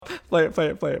Play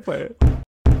it.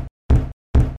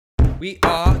 We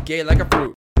are gay like a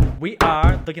fruit. We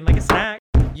are looking like a snack.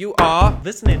 You are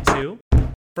Listening to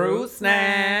Fruit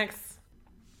Snacks.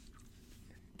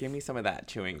 Give me some of that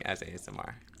chewing as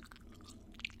ASMR.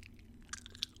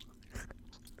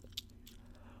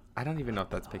 I don't even know if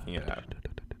that's picking it up.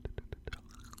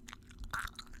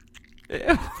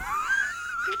 Ew.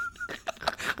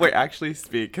 Wait, actually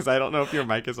speak, because I don't know if your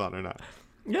mic is on or not.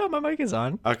 Yeah, my mic is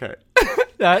on. Okay.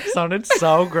 That sounded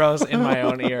so gross in my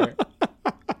own ear.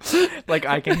 Like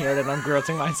I can hear it and I'm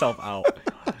grossing myself out.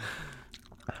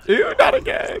 Ew, not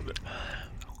again.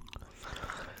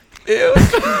 Ew.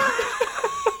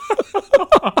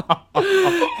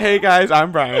 Hey guys,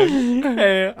 I'm Brian.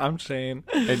 Hey, I'm Shane.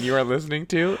 And you are listening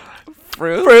to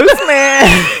Fruit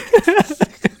Snacks.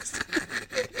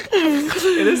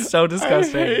 It is so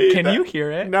disgusting. Can you hear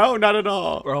it? No, not at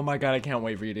all. Oh my god, I can't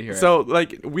wait for you to hear it. So,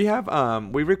 like, we have,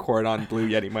 we record on Blue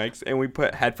Yeti mics, and we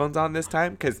put headphones on this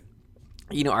time, because,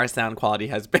 you know, our sound quality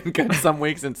has been good some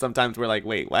weeks, and sometimes we're like,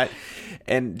 wait, what?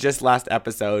 And just last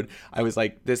episode, I was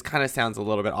like, this kind of sounds a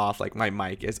little bit off, like my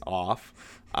mic is off,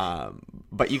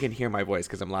 but you can hear my voice,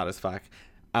 because I'm loud as fuck.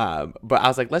 But I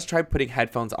was like, let's try putting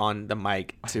headphones on the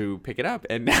mic to pick it up.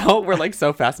 And now we're like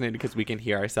so fascinated because we can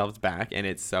hear ourselves back, and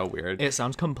it's so weird. It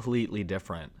sounds completely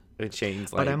different. It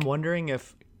changed. Like, But I'm wondering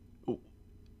if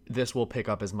this will pick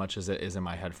up as much as it is in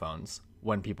my headphones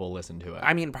when people listen to it.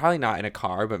 I mean, probably not in a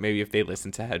car, but maybe if they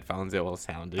listen to headphones, it will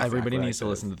sound exactly Everybody like needs to this.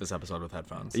 listen to this episode with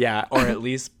headphones. Yeah. Or at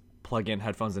least plug in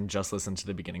headphones and just listen to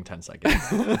the beginning 10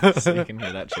 seconds so you can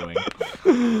hear that chewing,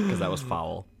 because that was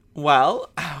foul.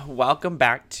 Well, welcome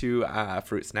back to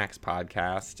Fruit Snacks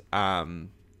Podcast.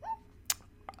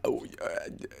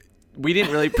 We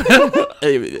didn't really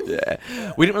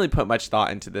put much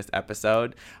thought into this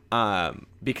episode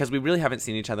because we really haven't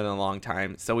seen each other in a long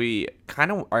time. So we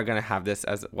kind of are gonna have this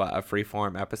as a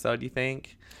free-form episode. You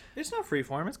think? It's not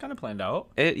freeform. It's kind of planned out.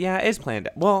 It's planned.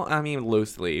 Well, I mean,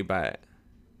 loosely, but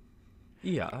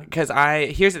Yeah. because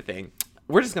here's the thing.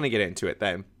 We're just gonna get into it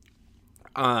then.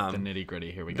 The nitty gritty.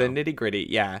 Here we go. The nitty gritty.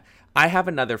 Yeah, I have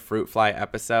another Fruit Fly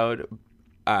episode.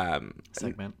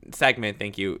 Segment.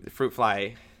 Thank you. Fruit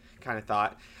Fly kind of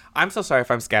thought. I'm so sorry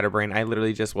if I'm scatterbrained. I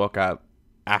literally just woke up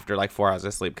after like 4 hours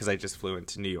of sleep because I just flew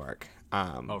into New York.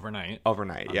 Overnight,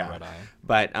 yeah. red eye.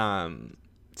 But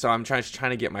so I'm trying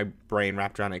to get my brain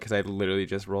wrapped around it because I literally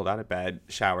just rolled out of bed,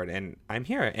 showered, and I'm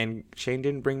here. And Shane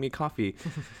didn't bring me coffee,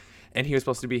 and he was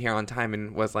supposed to be here on time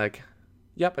and was like,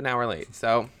 "Yep, an hour late."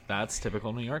 So that's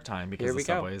typical New York time because Here the we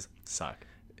go. subways suck.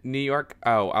 New York.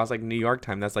 Oh, I was like New York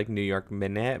time. That's like New York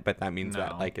minute, but that means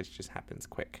that No. like it just happens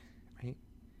quick, right?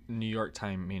 New York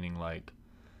time meaning like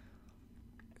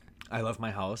I left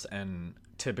my house, and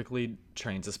typically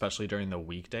trains, especially during the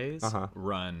weekdays,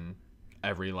 run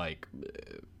every like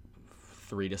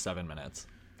 3 to 7 minutes,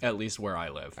 at least where I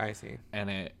live. I see.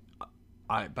 And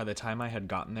by the time I had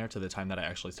gotten there to the time that I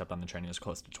actually stepped on the train, it was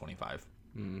close to 25.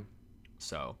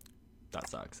 So that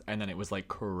sucks. And then it was like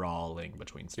crawling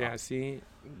between stops. Yeah, see,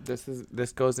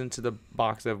 this goes into the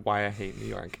box of why I hate New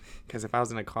York. Because if I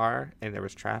was in a car and there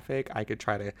was traffic, I could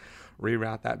try to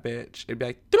reroute that bitch. It'd be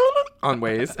like on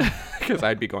Waze because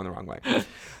I'd be going the wrong way.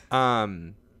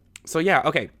 So yeah,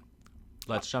 okay.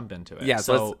 Let's jump into it. Yeah,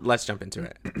 so let's jump into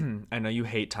it. I know you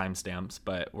hate timestamps,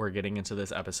 but we're getting into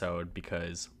this episode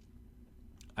because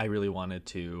I really wanted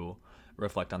to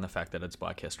reflect on the fact that it's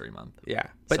Black History Month. Yeah,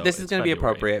 but So this is it's going to be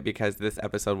February. appropriate because this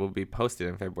episode will be posted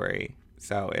in February,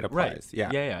 so it applies. Right.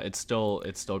 Yeah. Yeah. It's still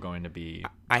going to be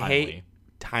I timely. hate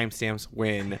timestamps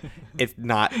when it's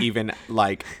not even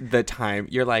like the time.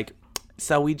 You're like,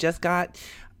 so we just got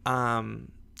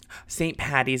St.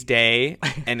 Patty's Day,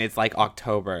 and it's like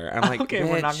October. I'm like, Okay,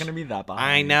 we're not bitch, going to be that behind.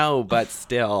 I know, but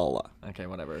still. Okay,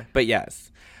 whatever. But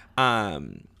yes,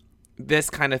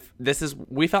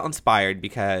 we felt inspired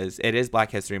because it is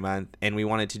Black History Month, and we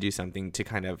wanted to do something to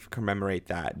kind of commemorate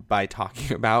that by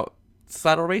talking about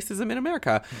subtle racism in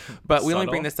America. But we only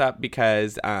bring this up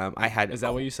because Is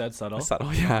that what you said, subtle?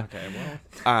 Subtle, yeah. Okay,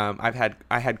 well.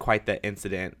 I had quite the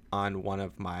incident on one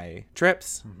of my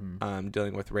trips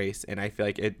dealing with race, and I feel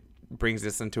like it brings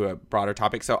this into a broader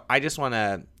topic. So I just want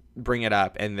to bring it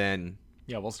up, and then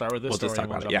Yeah, we'll start with this story and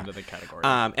we'll jump into the category.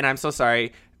 and I'm so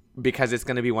sorry because it's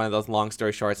going to be one of those long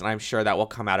story shorts, and I'm sure that will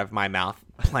come out of my mouth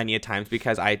plenty of times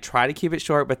because I try to keep it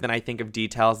short, but then I think of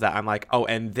details that I'm like, oh,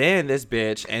 and then this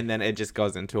bitch, and then it just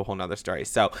goes into a whole nother story.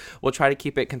 So we'll try to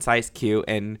keep it concise, cute,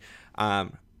 and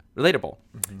relatable.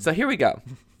 So here we go.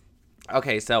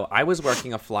 Okay, so I was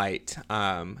working a flight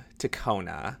to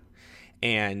Kona,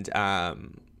 and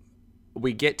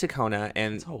we get to Kona,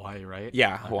 and It's Hawaii, right?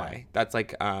 yeah, Okay. Hawaii. That's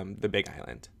like the big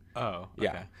island. Oh, okay.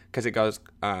 Yeah, because it goes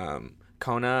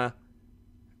Kona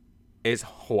is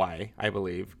Hawaii, I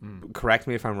believe. Correct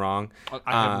me if I'm wrong.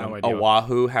 I have no idea.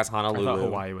 Oahu has Honolulu. I thought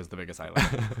Hawaii was the biggest island.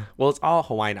 Well, it's all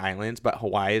Hawaiian islands, but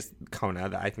Hawaii is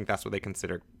Kona. I think that's what they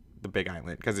consider the big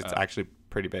island because it's actually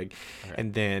pretty big. Okay.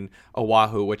 And then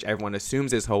Oahu, which everyone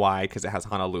assumes is Hawaii because it has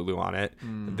Honolulu on it.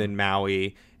 Then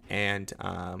Maui and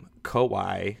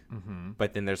Kauai.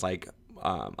 But then there's like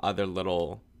other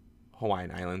little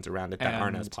Hawaiian islands around it that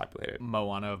aren't as populated.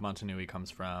 Moana of Motunui comes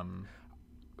from...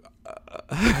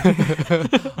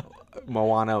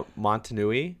 Moana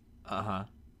Motunui? Uh-huh.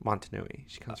 Montanui.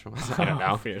 She comes from... I don't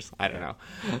know. Fierce. I don't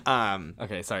know.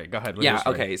 Okay, sorry. Go ahead. Yeah,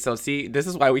 okay. So, see, this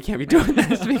is why we can't be doing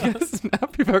this because now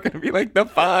people are going to be like, the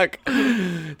fuck?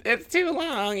 It's too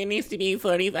long. It needs to be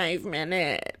 45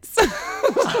 minutes.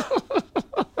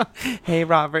 Hey,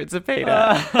 Robert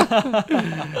Zepeda.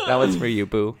 That was for you,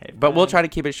 boo. Hey, but we'll try to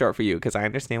keep it short for you because I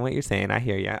understand what you're saying. I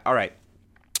hear you. All right.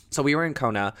 So, we were in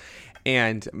Kona.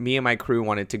 And me and my crew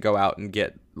wanted to go out and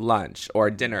get lunch or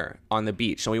dinner on the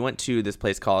beach. So we went to this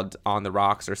place called On the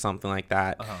Rocks or something like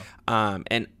that.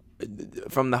 And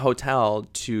from the hotel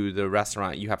to the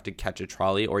restaurant, you have to catch a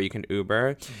trolley or you can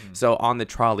Uber. So on the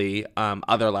trolley,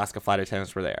 other Alaska flight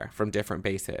attendants were there from different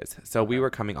bases. So we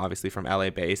were coming obviously from LA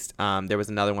based. There was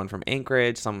another one from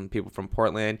Anchorage, some people from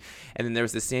Portland. And then there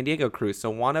was the San Diego crew.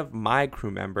 So one of my crew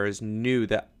members knew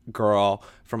that girl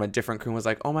from a different crew was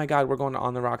like, oh my God, we're going to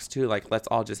On the Rocks too. Like, let's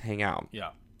all just hang out.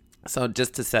 Yeah. So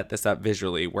just to set this up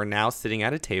visually, we're now sitting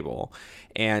at a table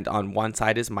and on one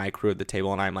side is my crew at the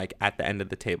table and I'm like at the end of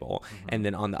the table. And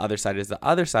then on the other side is the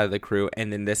other side of the crew.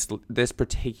 And then this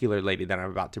particular lady that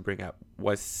I'm about to bring up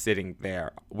was sitting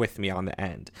there with me on the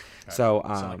end. Okay. So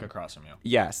like across from you.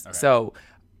 Yes. Okay. So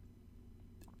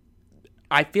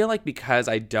I feel like because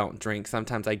I don't drink,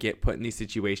 sometimes I get put in these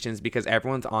situations because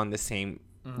everyone's on the same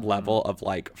level of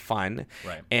like fun.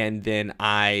 Right. And then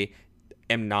I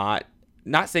am not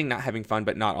saying not having fun,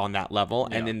 but not on that level.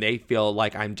 Yeah. And then they feel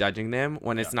like I'm judging them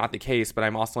when it's not the case, but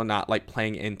I'm also not like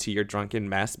playing into your drunken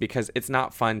mess because it's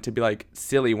not fun to be like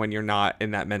silly when you're not in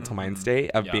that mental mind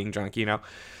state of being drunk, you know?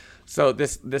 So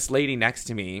this lady next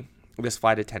to me, this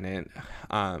flight attendant,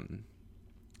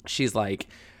 she's like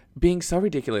being so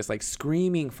ridiculous, like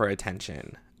screaming for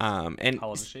attention. And how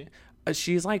old is she?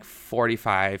 She's like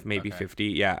 45, maybe 50.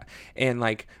 Yeah. And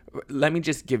like, let me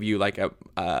just give you like a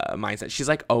mindset. She's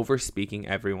like over speaking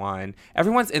everyone.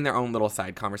 Everyone's in their own little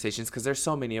side conversations because there's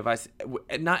so many of us.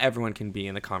 Not everyone can be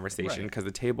in the conversation because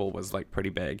the table was like pretty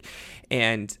big.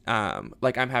 And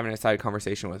like I'm having a side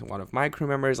conversation with one of my crew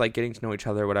members, like getting to know each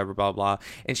other, whatever, blah, blah.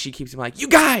 And she keeps being like, you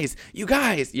guys.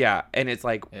 Yeah. And it's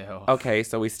like, okay.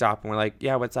 So we stop and we're like,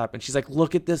 yeah, what's up? And she's like,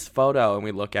 look at this photo. And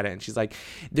we look at it and she's like,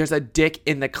 there's a dick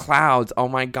in the clouds. Oh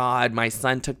my God. My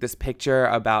son took this picture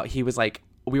about, he was like,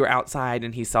 we were outside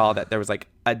and he saw that there was like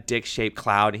a dick shaped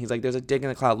cloud. And he's like, there's a dick in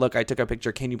the cloud. Look, I took a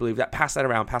picture. Can you believe that? Pass that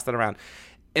around.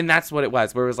 And that's what it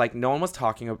was, where it was like, no one was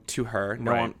talking to her.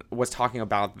 No one was talking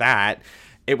about that.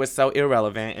 It was so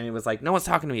irrelevant. And it was like, no one's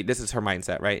talking to me. This is her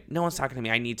mindset, right? No one's talking to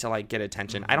me. I need to like get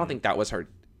attention. I don't think that was her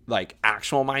like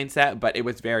actual mindset, but it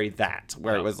was very that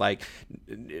where it was like,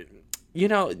 you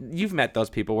know, you've met those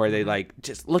people where they like,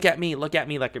 just look at me.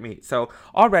 So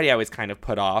already I was kind of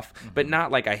put off, but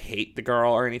not like I hate the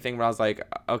girl or anything, but I was like,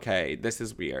 okay, this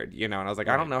is weird, you know? And I was like,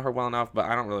 I don't know her well enough, but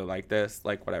I don't really like this,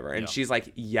 like whatever. And she's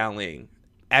like yelling.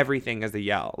 Everything is a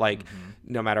yell, like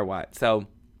no matter what. So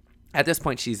at this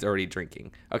point, she's already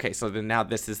drinking. Okay, so then now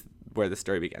this is where the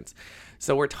story begins.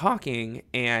 So we're talking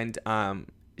and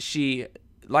she...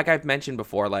 Like I've mentioned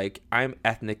before, like I'm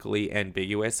ethnically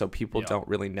ambiguous, so people don't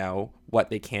really know what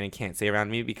they can and can't say around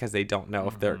me because they don't know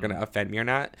if they're going to offend me or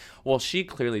not. Well, she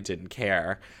clearly didn't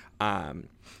care.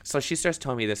 So she starts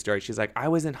telling me this story. She's like, I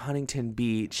was in Huntington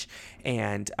Beach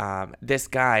and this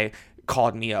guy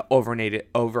called me a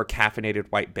over-caffeinated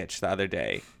white bitch the other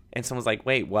day. And someone's like,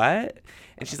 wait, what?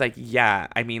 And she's like, yeah,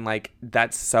 I mean, like,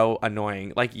 that's so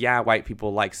annoying. Like, yeah, white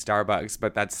people like Starbucks,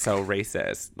 but that's so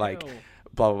racist. Like...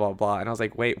 blah, blah, blah, blah. And I was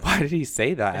like, wait, why did he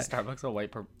say that? Is Starbucks a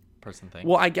white person thing?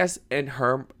 Well, I guess in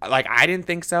her, like, I didn't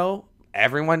think so.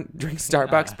 Everyone drinks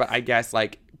Starbucks, but I guess,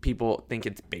 like, people think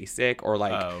it's basic or,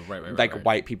 like,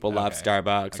 white people love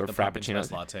Starbucks or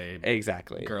Frappuccino. Latte.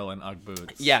 Exactly. Girl in Ugg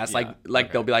boots. Yes,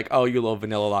 they'll be like, oh, you love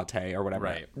vanilla latte or whatever.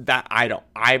 Right. That,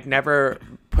 I've never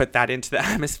put that into the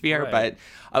atmosphere, but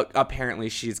apparently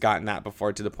she's gotten that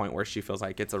before to the point where she feels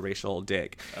like it's a racial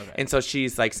dig. Okay. And so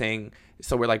she's, like, saying...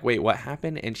 So we're like, wait, what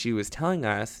happened? And she was telling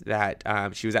us that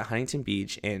she was at Huntington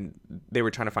Beach and they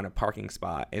were trying to find a parking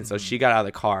spot. And so she got out of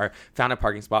the car, found a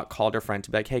parking spot, called her friend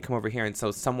to be like, hey, come over here. And so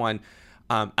someone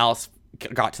else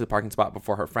got to the parking spot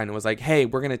before her friend and was like, hey,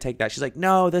 we're going to take that. She's like,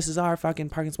 no, this is our fucking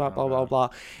parking spot, blah, blah, blah.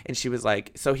 And she was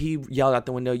like, so he yelled out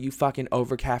the window, you fucking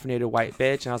over-caffeinated white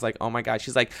bitch. And I was like, oh my God.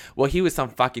 She's like, well, he was some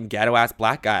fucking ghetto-ass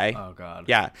black guy. Oh, God.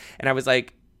 Yeah. And I was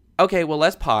like, okay, well,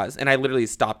 let's pause. And I literally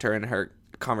stopped her in her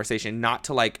conversation, not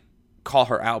to like call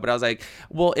her out, but I was like,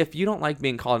 well, if you don't like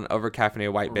being called an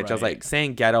over-caffeinated white bitch, I was like,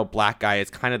 saying ghetto black guy is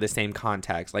kind of the same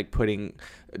context, like putting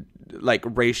like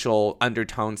racial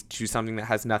undertones to something that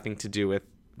has nothing to do with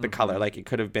the color. Like it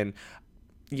could have been,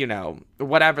 you know,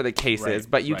 whatever the case is,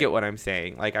 but you get what I'm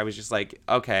saying. Like I was just like,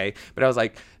 okay, but I was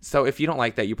like, so if you don't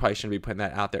like that, you probably shouldn't be putting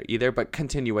that out there either, but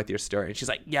continue with your story. And she's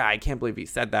like, yeah, I can't believe he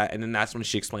said that. And then that's when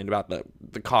she explained about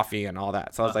the coffee and all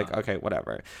that. So I was like, okay,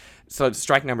 whatever. So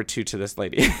strike number 2 to this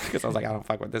lady, because I was like, I don't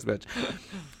fuck with this bitch.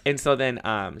 And so then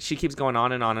she keeps going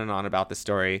on and on and on about the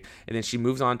story, and then she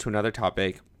moves on to another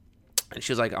topic. And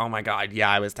she was like, oh my God, yeah,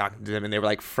 I was talking to them and they were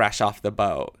like fresh off the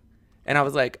boat. And I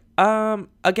was like,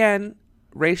 again,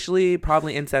 racially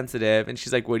probably insensitive. And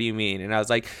she's like, what do you mean? And I was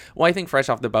like, well, I think fresh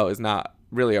off the boat is not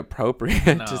really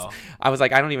appropriate. No. I was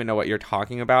like, I don't even know what you're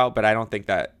talking about, but I don't think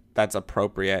that that's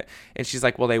appropriate. And she's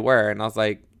like, well, they were. And I was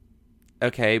like,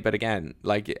 okay, but again,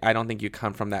 like, I don't think you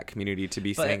come from that community to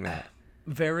be saying that.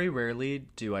 Very rarely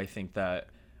do I think that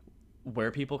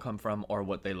where people come from or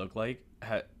what they look like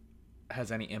has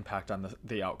any impact on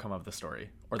the outcome of the story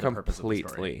or the purpose of the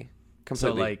story. Completely.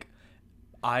 So, like,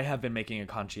 I have been making a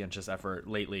conscientious effort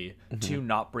lately to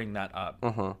not bring that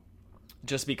up.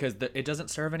 Just because it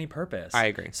doesn't serve any purpose. I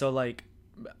agree. So, like,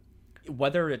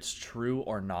 whether it's true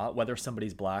or not, whether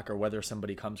somebody's black or whether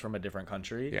somebody comes from a different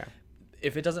country,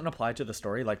 if it doesn't apply to the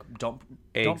story, like, don't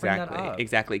bring that up.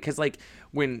 Exactly. Because, like,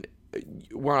 when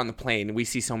we're on the plane, we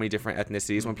see so many different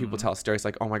ethnicities. When people tell stories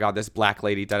like, oh my God, this black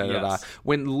lady, da-da-da-da,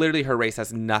 when literally her race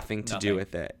has nothing to do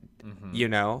with it, you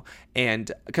know? And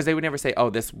because they would never say, oh,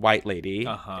 this white lady,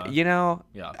 you know?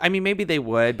 Yeah. I mean, maybe they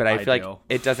would, but I feel like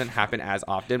it doesn't happen as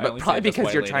often, but probably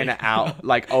because you're trying to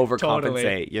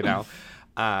overcompensate, you know?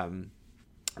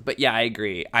 But yeah, I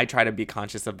agree. I try to be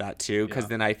conscious of that too, because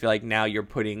then I feel like now you're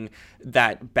putting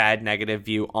that bad negative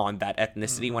view on that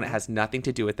ethnicity when it has nothing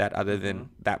to do with that other than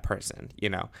that person, you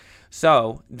know?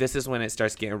 So this is when it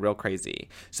starts getting real crazy.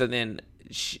 So then,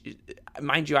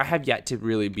 mind you, I have yet to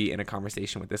really be in a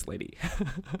conversation with this lady.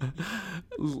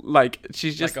 Like,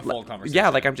 she's just like a full conversation. Yeah,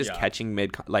 like I'm just catching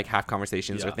half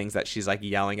conversations or things that she's like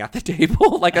yelling at the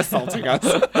table, like assaulting us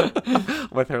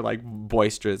with her like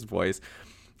boisterous voice.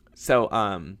 So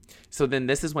then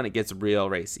this is when it gets real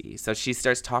racy. So she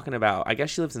starts talking about, I guess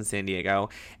she lives in San Diego,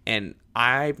 and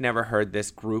I've never heard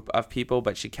this group of people,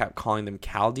 but she kept calling them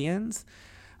Chaldeans.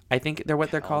 I think they're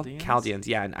what they're called. Chaldeans,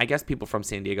 yeah. And I guess people from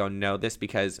San Diego know this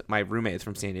because my roommate is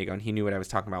from San Diego, and he knew what I was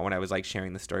talking about when I was like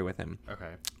sharing the story with him.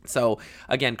 Okay. So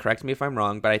again, correct me if I'm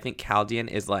wrong, but I think Chaldean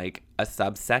is like a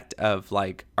subsect of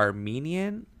like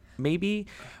Armenian, maybe,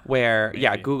 where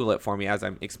Google it for me as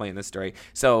I'm explaining this story.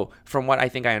 So from what I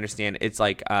think I understand, it's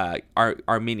like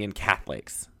Armenian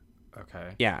Catholics.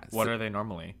 Okay. Yeah. What are they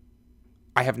normally?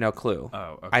 I have no clue.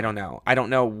 Oh, okay. I don't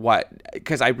know what,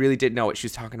 because I really didn't know what she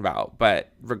was talking about, but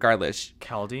regardless.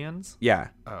 Chaldeans? Yeah.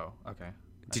 Oh, okay.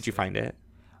 Did you find it?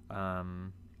 I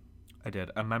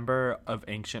did. A member of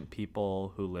ancient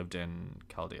people who lived in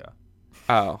Chaldea.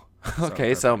 Oh,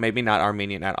 okay. So maybe not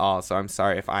Armenian at all. So I'm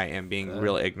sorry if I am being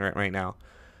real ignorant right now.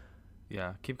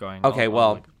 Yeah, keep going. Okay,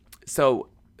 so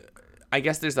I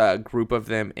guess there's a group of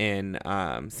them in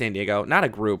San Diego. Not a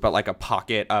group, but like a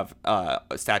pocket of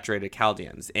saturated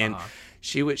Chaldeans. And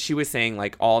she was saying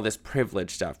like all this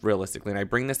privilege stuff realistically. And I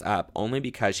bring this up only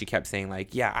because she kept saying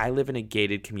like, yeah, I live in a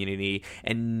gated community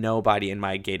and nobody in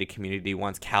my gated community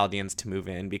wants Chaldeans to move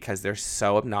in because they're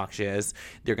so obnoxious.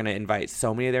 They're going to invite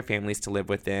so many of their families to live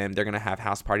with them. They're going to have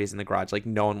house parties in the garage. Like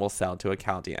no one will sell to a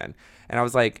Chaldean. And I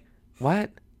was like,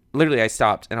 what? Literally, I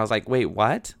stopped and I was like, wait,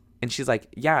 what? And she's like,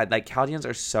 yeah, like Chaldeans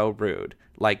are so rude.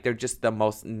 Like they're just the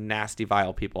most nasty,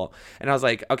 vile people. And I was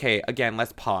like, okay, again,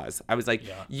 let's pause. I was like,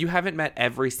 you haven't met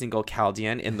every single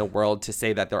Chaldean in the world to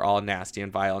say that they're all nasty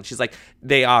and vile. And she's like,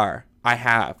 they are. I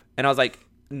have. And I was like,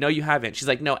 no, you haven't. She's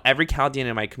like, no, every Chaldean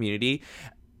in my community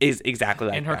is exactly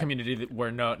like that. In her community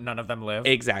where none of them live?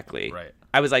 Exactly. Right.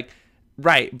 I was like,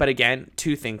 right. But again,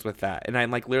 two things with that. And I'm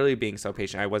like literally being so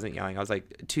patient. I wasn't yelling. I was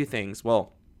like, two things.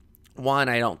 Well, one,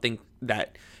 I don't think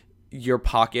that your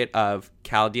pocket of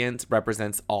Chaldeans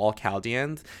represents all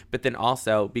Chaldeans, but then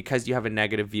also because you have a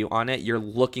negative view on it, you're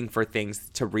looking for things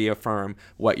to reaffirm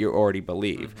what you already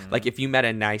believe. Like if you met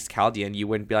a nice Chaldean, you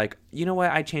wouldn't be like, you know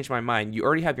what, I changed my mind. You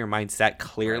already have your mind set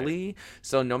clearly. Right.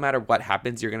 So no matter what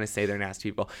happens, you're going to say they're nasty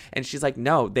people. And she's like,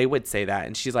 no, they would say that.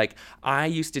 And she's like, I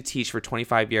used to teach for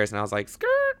 25 years. And I was like,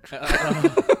 skirt.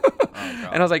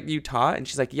 And I was like, you taught? And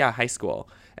she's like, yeah, high school.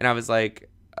 And I was like,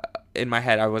 in my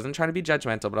head, I wasn't trying to be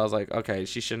judgmental, but I was like, okay,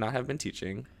 she should not have been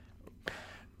teaching.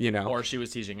 You know, or she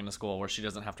was teaching in a school where she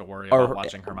doesn't have to worry about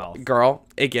watching her mouth. Girl,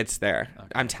 it gets there. Okay.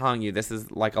 I'm telling you, this is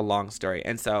like a long story.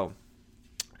 And so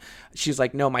she's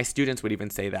like, no, my students would even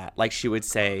say that. Like, she would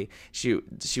say, she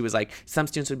was like, some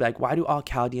students would be like, why do all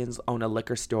Chaldeans own a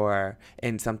liquor store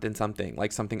and something,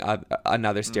 like something,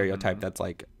 another stereotype that's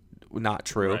like not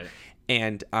true. Right.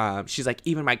 And she's like,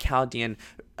 even my Chaldean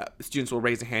students will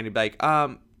raise their hand and be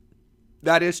like,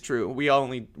 that is true. We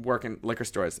only work in liquor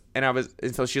stores. And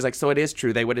so she's like, so it is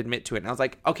true. They would admit to it. And I was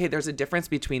like, okay, there's a difference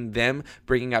between them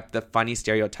bringing up the funny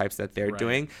stereotypes that they're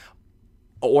doing,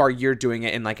 or you're doing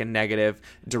it in like a negative,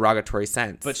 derogatory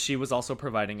sense. But she was also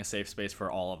providing a safe space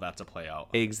for all of that to play out.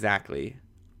 Exactly.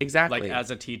 Like, as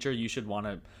a teacher, you should want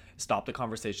to stop the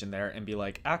conversation there and be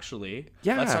like, actually,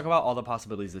 let's talk about all the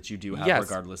possibilities that you do have,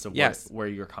 regardless of where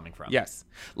you're coming from. Yes.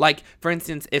 Like, for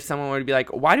instance, if someone were to be like,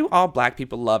 why do all black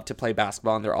people love to play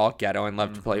basketball and they're all ghetto and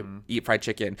love to eat fried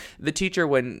chicken? The teacher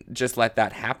wouldn't just let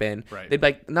that happen. Right. They'd be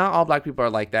like, not all black people are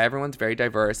like that. Everyone's very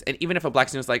diverse. And even if a black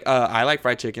student was like, I like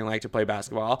fried chicken, like to play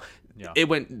basketball, they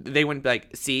wouldn't be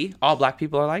like, see, all black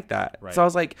people are like that. Right. So I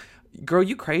was like, girl,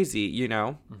 you crazy, you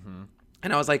know? Mm-hmm.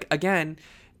 And I was like, again,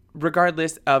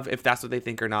 regardless of if that's what they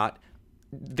think or not,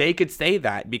 they could say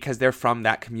that because they're from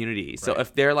that community. So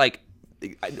if they're like,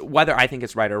 whether I think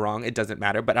it's right or wrong, it doesn't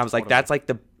matter. But I was like, that's like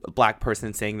the black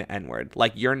person saying the N-word.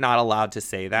 Like, you're not allowed to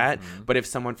say that. Mm-hmm. But if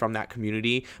someone from that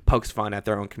community pokes fun at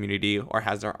their own community or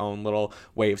has their own little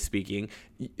way of speaking,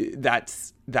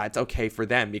 that's okay for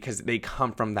them because they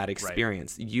come from that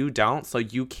experience. Right. You don't, so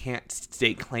you can't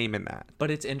stake claim in that.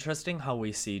 But it's interesting how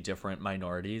we see different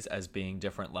minorities as being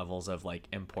different levels of like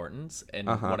importance. And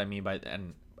what I mean by,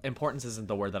 and importance isn't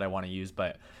the word that I want to use,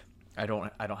 but I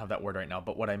don't have that word right now.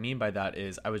 But what I mean by that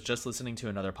is I was just listening to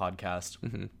another podcast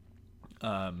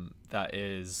that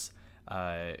is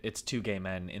it's two gay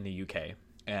men in the UK.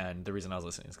 And the reason I was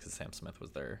listening is because Sam Smith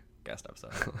was their guest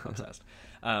episode. I'm obsessed.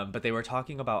 But they were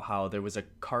talking about how there was a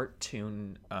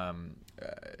cartoon,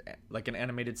 like an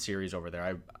animated series over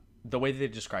there. The way they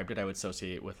described it, I would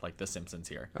associate with like The Simpsons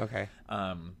here. Okay.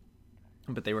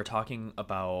 But they were talking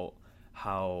about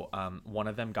how one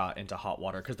of them got into hot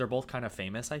water because they're both kind of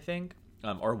famous, I think,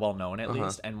 or well known at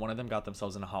least. And one of them got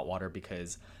themselves into hot water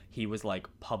because he was like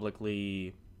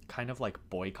publicly kind of like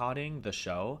boycotting the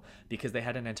show because they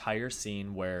had an entire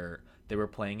scene where they were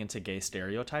playing into gay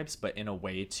stereotypes, but in a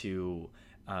way to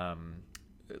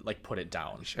like put it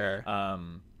down. Sure.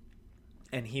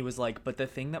 And he was like, but the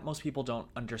thing that most people don't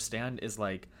understand is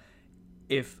like,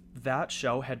 if that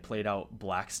show had played out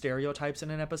black stereotypes in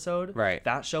an episode,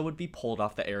 that show would be pulled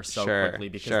off the air so quickly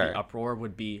because the uproar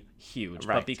would be huge.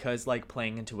 But because like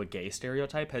playing into a gay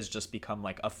stereotype has just become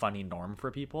like a funny norm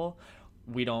for people,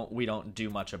 we don't do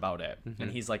much about it. And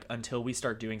he's like, until we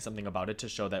start doing something about it to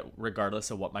show that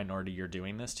regardless of what minority you're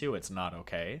doing this to, it's not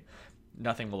okay,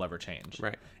 nothing will ever change.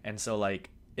 Right. And so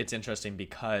like it's interesting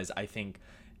because I think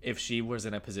if she was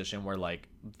in a position where like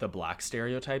the black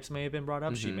stereotypes may have been brought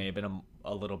up, she may have been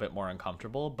a little bit more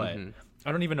uncomfortable. But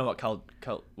I don't even know what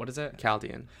what is it?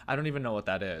 Chaldean. I don't even know what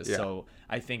that is. Yeah. So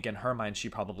I think in her mind, she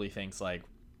probably thinks like,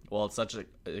 well, it's such a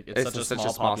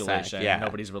small population. Yeah.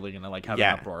 Nobody's really gonna like have an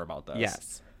uproar about this.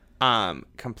 Yes.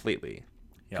 Completely.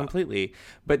 Yeah. Completely.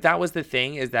 But that was the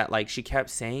thing, is that like she kept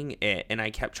saying it and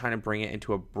I kept trying to bring it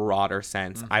into a broader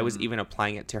sense. I was even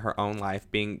applying it to her own life,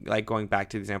 being like going back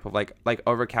to the example of like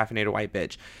over caffeinated white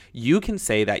bitch. You can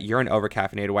say that you're an over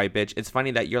caffeinated white bitch. It's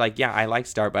funny that you're like, yeah, I like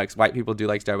Starbucks. White people do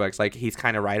like Starbucks. Like, he's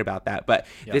kind of right about that. But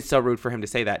it's so rude for him to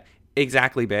say that.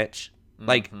 Exactly, bitch.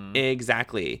 Like,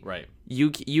 exactly. Right.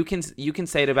 You can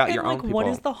say it about your own people. What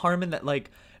is the harm in that? Like,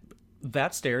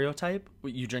 that stereotype,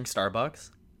 you drink Starbucks,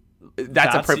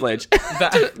 that's a privilege.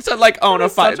 to like own a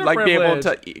like be able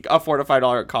to afford a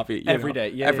 $5 coffee every day.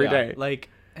 Yeah, every day. Like,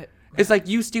 it's like,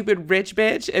 you stupid rich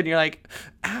bitch, and you're like,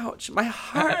 ouch, my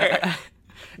heart.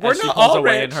 We're not all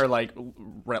away rich. In her like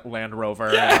Land Rover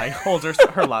and like holds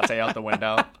her latte out the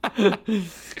window.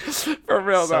 For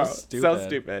real though, so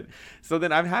stupid. So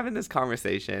then I'm having this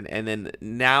conversation, and then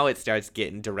now it starts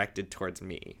getting directed towards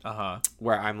me.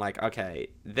 Where I'm like, okay,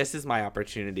 this is my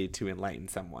opportunity to enlighten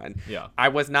someone. Yeah. I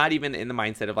was not even in the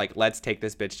mindset of like, let's take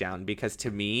this bitch down, because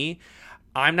to me,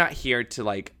 I'm not here to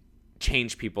like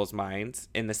change people's minds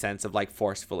in the sense of like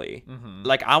forcefully.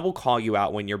 Like, I will call you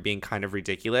out when you're being kind of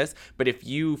ridiculous, but if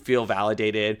you feel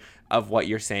validated of what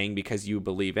you're saying because you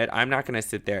believe it, I'm not gonna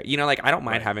sit there, you know, like, I don't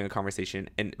mind having a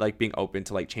conversation and like being open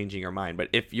to like changing your mind. But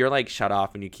if you're like shut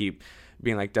off and you keep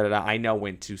being like da da da, I know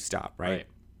when to stop. Right.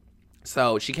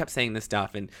 So she kept saying this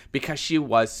stuff, and because she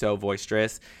was so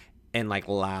boisterous and like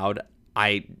loud,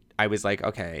 I was like,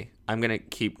 okay, I'm gonna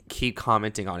keep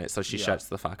commenting on it so she shuts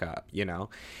the fuck up, you know?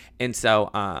 And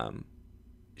so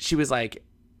she was like,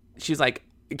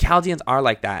 Chaldeans are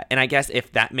like that. And I guess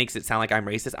if that makes it sound like I'm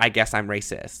racist, I guess I'm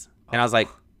racist. And I was like,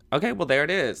 okay, well, there it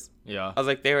is. Yeah. I was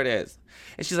like, there it is.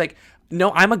 And she's like,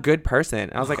 no, I'm a good person.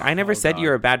 And I was like, I never said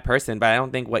you're a bad person, but I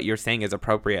don't think what you're saying is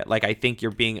appropriate. Like, I think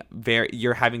you're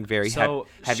having very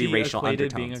heavy racial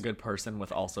undertones. Being a good person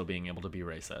with also being able to be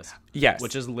racist. Yes.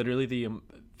 Which is literally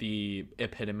the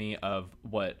epitome of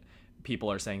what people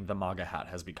are saying the MAGA hat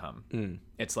has become.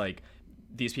 It's like,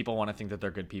 these people want to think that they're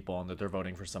good people and that they're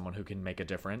voting for someone who can make a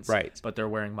difference. Right. But they're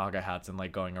wearing MAGA hats and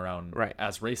like going around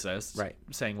as racists,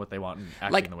 saying what they want and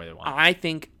acting like, the way they want. I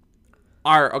think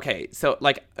so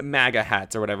like MAGA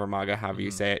hats or whatever, MAGA, however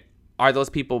you say it, are those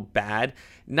people bad?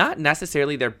 Not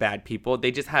necessarily they're bad people.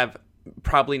 They just have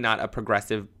probably not a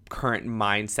progressive current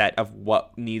mindset of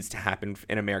what needs to happen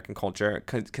in American culture,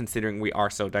 considering we are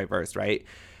so diverse, right?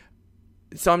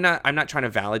 So I'm not trying to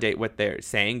validate what they're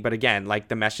saying, but again, like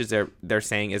the message they're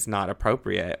saying is not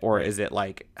appropriate, or is it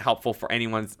like helpful for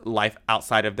anyone's life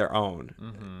outside of their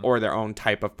own or their own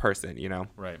type of person, you know?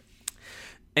 Right.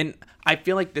 And I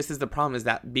feel like this is the problem, is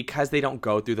that because they don't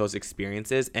go through those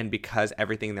experiences and because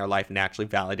everything in their life naturally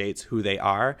validates who they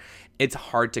are, it's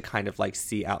hard to kind of like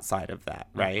see outside of that,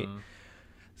 right?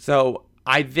 So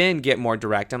I then get more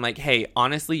direct. I'm like, hey,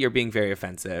 honestly, you're being very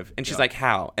offensive. And she's like,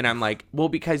 how? And I'm like, well,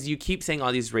 because you keep saying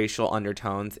all these racial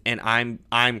undertones and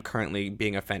I'm currently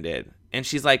being offended. And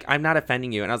she's like, I'm not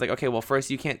offending you. And I was like, okay, well, first,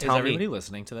 you can't tell me. Is everybody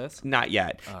listening to this? Not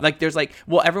yet. Like, there's like,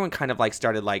 well, everyone kind of like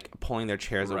started like pulling their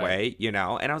chairs away, you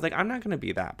know? And I was like, I'm not going to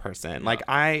be that person. Like,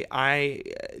 I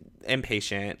am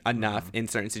patient enough in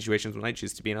certain situations when I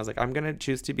choose to be. And I was like, I'm going to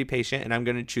choose to be patient and I'm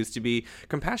going to choose to be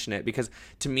compassionate, because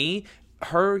to me,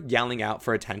 her yelling out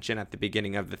for attention at the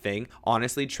beginning of the thing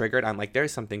honestly triggered. I'm like,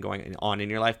 there's something going on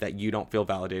in your life that you don't feel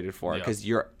validated for, because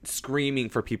you're screaming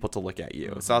for people to look at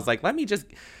you. So I was like, let me just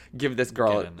give this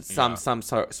girl some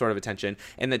sort of attention.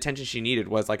 And the attention she needed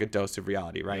was like a dose of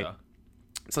reality, right?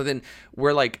 So then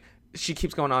we're like, she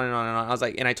keeps going on and on and on. I was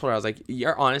like, and I told her, I was like,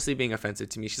 you're honestly being offensive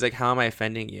to me. She's like, how am I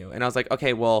offending you? And I was like,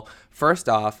 okay, well, first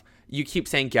off, you keep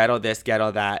saying ghetto this, ghetto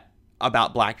that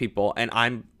about black people, and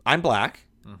I'm black.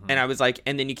 And I was like,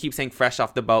 and then you keep saying fresh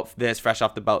off the boat this, fresh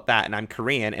off the boat that, and I'm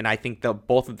Korean, and I think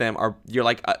both of them are, you're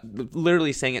like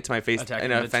literally saying it to my face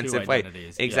in an offensive way.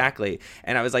 Exactly.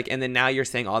 And I was like, and then now you're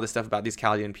saying all this stuff about these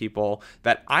Chaldean people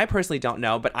that I personally don't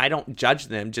know, but I don't judge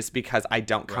them just because I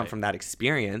don't come from that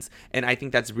experience, and I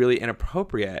think that's really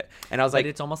inappropriate. And I was like,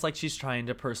 it's almost like she's trying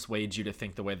to persuade you to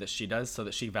think the way that she does so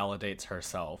that she validates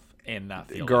herself in that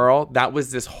feeling. Girl, that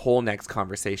was this whole next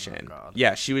conversation.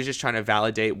 Yeah, she was just trying to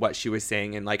validate what she was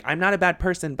saying, and like, I'm not a bad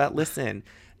person, but listen.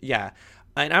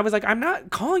 And I was like, I'm not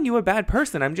calling you a bad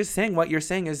person. I'm just saying what you're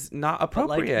saying is not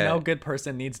appropriate. But like, no good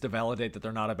person needs to validate that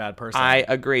they're not a bad person. I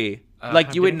agree.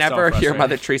 Like, you would never hear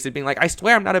Mother Teresa being like, I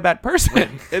swear I'm not a bad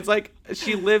person. It's like,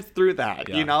 she lived through that,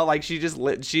 you know? Like, she's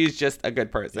just a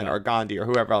good person, or Gandhi, or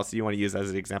whoever else you want to use as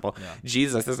an example.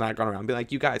 Jesus is not going around and be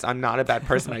like, you guys, I'm not a bad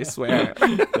person, I swear.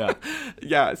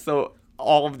 So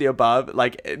all of the above,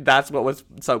 like, that's what was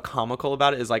so comical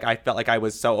about it, is like, I felt like I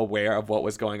was so aware of what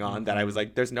was going on that I was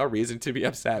like, there's no reason to be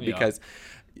upset, because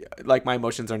like, my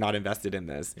emotions are not invested in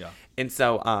this. And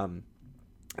so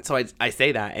I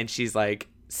say that, and she's like,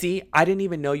 see, I didn't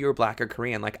even know you were black or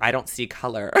Korean, like, I don't see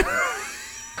color.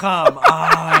 Come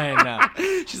on.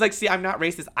 She's like, see, I'm not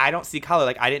racist, I don't see color,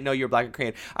 like, I didn't know you were black or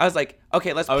Korean. I was like,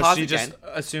 okay, let's pause again. She just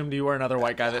assumed you were another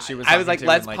white guy that she was I was like,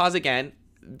 let's pause again.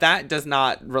 That does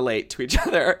not relate to each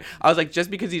other. I was like, just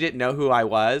because you didn't know who I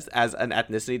was as an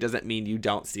ethnicity doesn't mean you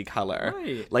don't see color.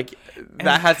 Like,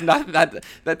 that has not, that's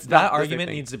not that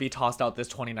argument needs to be tossed out this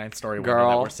 29th story window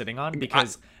that we're sitting on,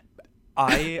 because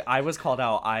I was called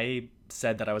out. I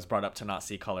said that I was brought up to not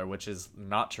see color, which is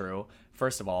not true,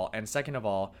 first of all. And second of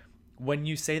all, when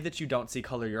you say that you don't see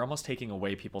color, you're almost taking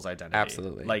away people's identity.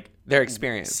 Absolutely. Like, their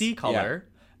experience. See color.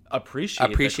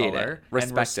 Appreciate the color,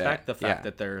 and respect the fact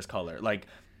that there's color. Like,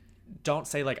 don't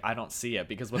say like, I don't see it,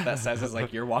 because what that says is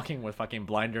like, you're walking with fucking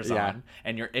blinders on,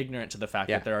 and you're ignorant to the fact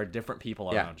that there are different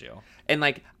people around you. And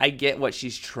like, I get what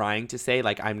she's trying to say,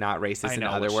 like, I'm not racist, in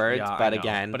other words, but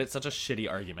again, but it's such a shitty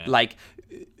argument. Like,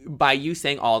 by you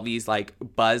saying all these like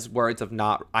buzzwords of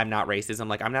I'm not racist, I'm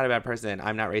like, I'm not a bad person,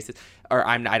 I'm not racist, or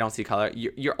I don't see color,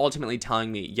 you're ultimately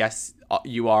telling me, yes,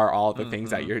 you are all the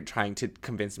things that you're trying to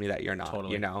convince me that you're not,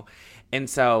 you know? And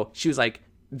so she was like,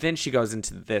 then she goes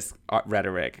into this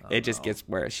rhetoric. It just gets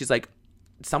worse. She's like,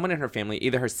 someone in her family,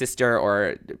 either her sister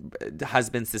or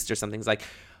husband's sister, something's like,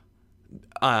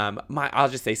 I'll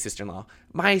just say sister-in-law.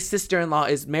 My sister-in-law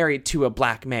is married to a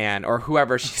black man, or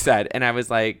whoever she said. And I was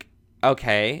like,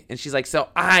 okay. And she's like, so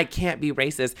I can't be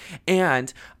racist.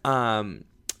 And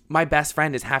my best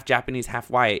friend is half Japanese, half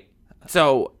white.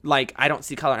 So, like, I don't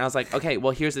see color. And I was like, okay,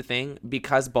 well, here's the thing.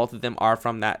 Because both of them are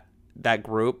from that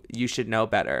group, you should know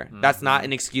better. That's not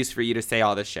an excuse for you to say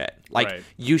all this shit. Like,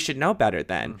 you should know better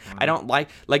then. I don't like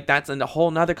that's a whole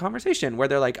nother conversation where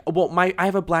they're like, well, I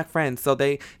have a black friend, so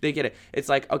they get it. It's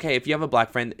like, okay, if you have a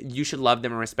black friend, you should love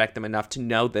them and respect them enough to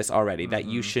know this already, that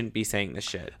you shouldn't be saying this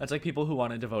shit. That's like people who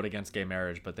wanted to vote against gay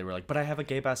marriage, but they were like, but I have a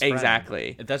gay best friend.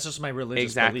 Exactly. That's just my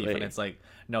religious belief. And it's like,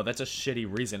 no, that's a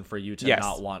shitty reason for you to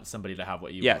not want somebody to have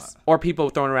what you want. Or people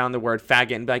throwing around the word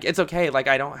faggot and be like, it's okay, like,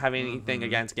 I don't have anything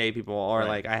against gay people, or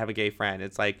like, I have a gay friend.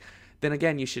 It's like, then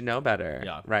again, you should know better.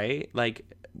 Yeah. Right? Like,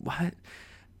 what?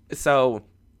 So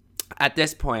at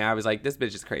this point, I was like, this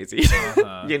bitch is crazy.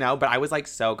 You know? But I was like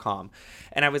so calm.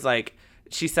 And I was like,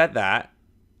 she said that.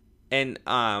 And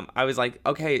I was like,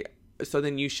 okay, so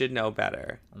then you should know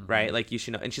better. Right? Like, you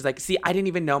should know. And she's like, see, I didn't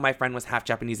even know my friend was half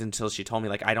Japanese until she told me,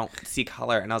 like, I don't see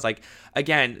color. And I was like,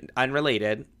 again,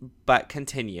 unrelated, but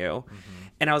continue.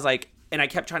 And I was like, and I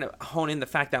kept trying to hone in the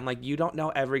fact that I'm like, you don't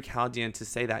know every Chaldean to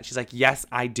say that. She's like, yes,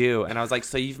 I do. And I was like,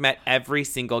 so you've met every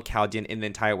single Chaldean in the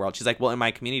entire world. She's like, well, in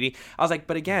my community. I was like,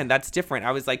 but again, that's different.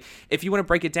 I was like, if you want to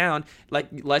break it down, like,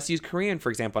 let's use Korean, for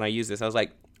example. And I use this. I was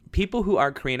like, people who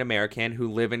are Korean American, who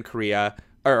live in Korea,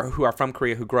 or who are from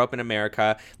Korea, who grew up in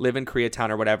America, live in Koreatown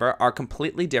or whatever, are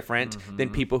completely different than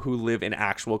people who live in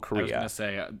actual Korea. I was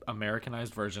going to say,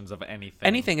 Americanized versions of anything.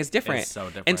 Anything is different. Is so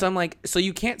different. And so I'm like, so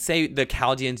you can't say the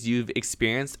Chaldeans you've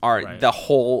experienced are the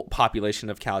whole population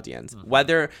of Chaldeans.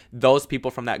 Whether those people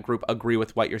from that group agree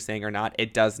with what you're saying or not,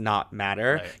 it does not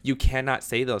matter. You cannot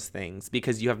say those things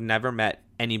because you have never met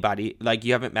anybody, like,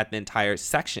 you haven't met the entire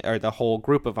section or the whole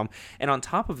group of them. And on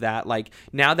top of that, like,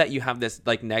 now that you have this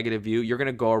like negative view, you're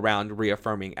gonna go around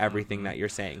reaffirming everything that you're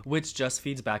saying, which just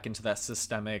feeds back into that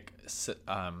systemic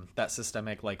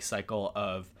like cycle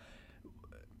of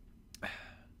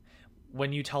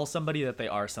when you tell somebody that they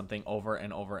are something over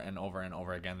and over and over and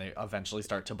over again, they eventually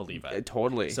start to believe it.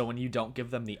 Totally. So when you don't give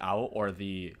them the out or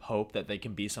the hope that they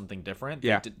can be something different,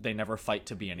 they never fight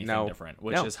to be anything different,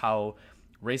 which is how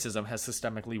racism has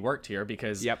systemically worked here,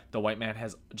 because the white man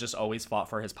has just always fought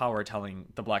for his power, telling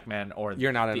the black man or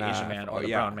you're not the Asian man or the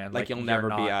brown man, like you'll never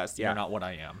be us. You're not what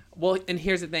I am. Well, and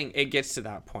here's the thing, it gets to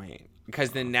that point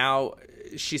because then now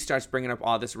she starts bringing up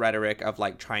all this rhetoric of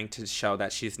like trying to show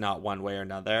that she's not one way or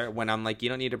another, when I'm like, you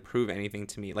don't need to prove anything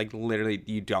to me. Like, literally,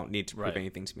 you don't need to prove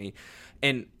anything to me.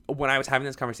 And when I was having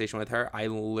this conversation with her, I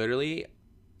literally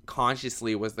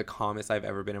consciously was the calmest I've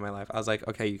ever been in my life. I was like,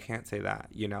 okay, you can't say that,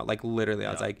 you know, like, literally,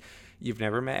 I was like, you've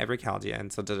never met every Chaldean,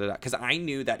 so because I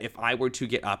knew that if I were to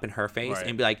get up in her face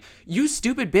and be like, you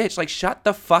stupid bitch, like, shut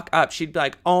the fuck up, she'd be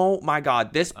like, oh my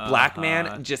god, this black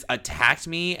man just attacked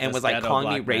me and was like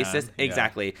calling me racist.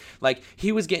 Exactly. Like,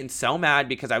 he was getting so mad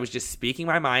because I was just speaking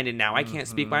my mind, and now I can't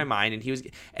speak my mind,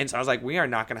 and so I was like, we are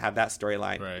not gonna have that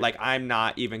storyline. Like, I'm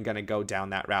not even gonna go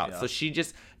down that route. So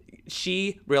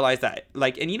she realized that,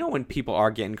 like, and you know, when people are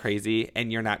getting crazy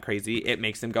and you're not crazy, it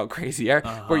makes them go crazier,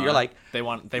 where you're like, they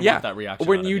want that reaction.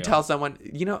 When you tell someone,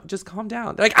 you know, just calm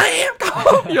down, they're like, I am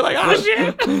calm. You're like, oh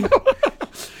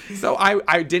shit. So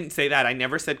I didn't say that. I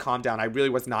never said calm down. I really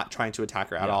was not trying to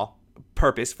attack her at all,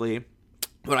 purposefully,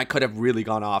 when I could have really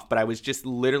gone off. But I was just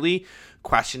literally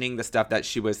questioning the stuff that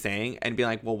she was saying and being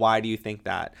like, well, why do you think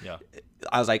that?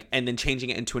 I was like, and then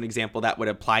changing it into an example that would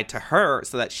apply to her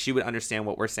so that she would understand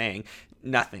what we're saying.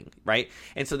 Nothing, right?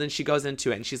 And so then she goes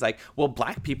into it and she's like, well,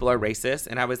 black people are racist.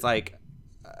 And I was like,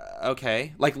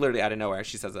 okay. Like, literally out of nowhere,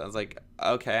 she says that. I was like,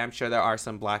 okay, I'm sure there are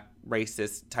some black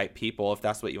racist type people, if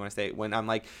that's what you want to say. When I'm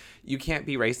like, you can't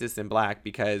be racist in black,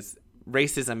 because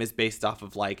racism is based off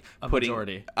of like putting a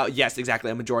majority. Yes, exactly.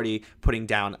 A majority putting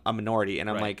down a minority. And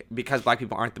I'm like, because black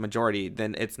people aren't the majority,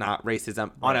 then it's not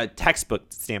racism on a textbook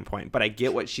standpoint. But I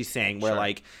get what she's saying, where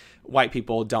like white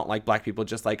people don't like black people,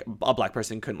 just like a black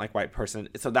person couldn't like white person.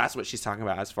 So that's what she's talking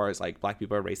about as far as like black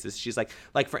people are racist. She's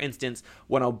like for instance,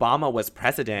 when Obama was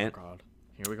president,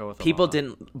 here we go with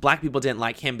black people didn't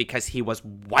like him because he was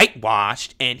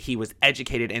whitewashed and he was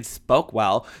educated and spoke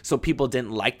well. So people didn't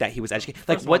like that he was educated.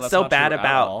 Like, what's so bad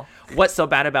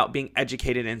about being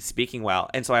educated and speaking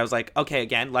well? And so I was like, okay,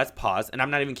 again, let's pause. And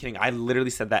I'm not even kidding. I literally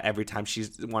said that every time she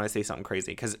wanted to say something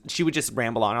crazy, because she would just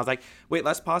ramble on. I was like, wait,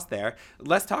 let's pause there.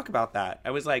 Let's talk about that. I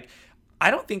was like,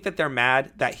 I don't think that they're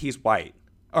mad that he's white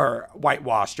or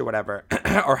whitewashed or whatever,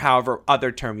 or however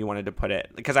other term you wanted to put it,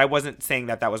 because I wasn't saying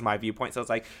that was my viewpoint. So it's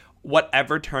like,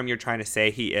 whatever term you're trying to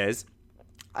say he is,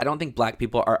 I don't think black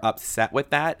people are upset with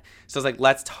that. So I was like,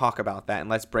 let's talk about that and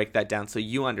let's break that down so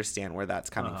you understand where that's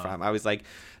coming from. I was like,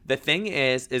 the thing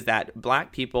is that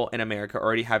black people in America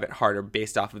already have it harder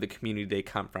based off of the community they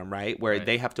come from, right? Where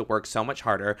they have to work so much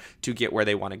harder to get where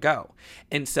they want to go.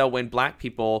 And so when black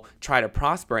people try to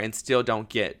prosper and still don't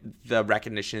get the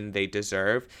recognition they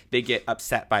deserve, they get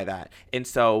upset by that. And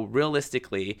so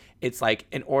realistically, it's like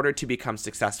in order to become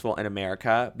successful in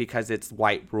America, because it's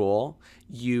white rule,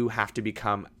 you have to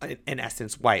become, in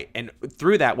essence, white. And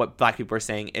through that, what black people are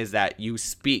saying is that you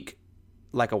speak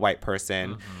like a white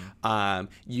person,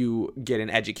 you get an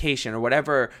education or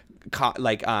whatever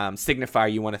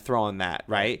signifier you want to throw on that,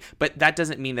 right? But that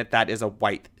doesn't mean that that is a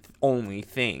white only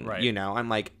thing, you know? I'm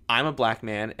like, I'm a black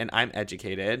man and I'm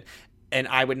educated, and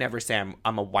I would never say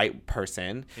I'm a white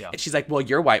person. And she's like, well,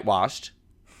 you're whitewashed.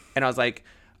 And I was like,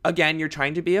 again, you're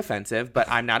trying to be offensive, but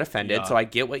I'm not offended, so I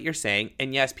get what you're saying.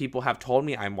 And yes, people have told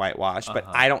me I'm whitewashed, but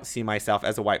I don't see myself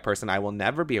as a white person. I will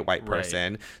never be a white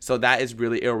person. So that is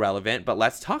really irrelevant. But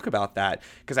let's talk about that.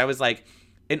 Because I was like,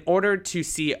 in order to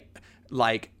see,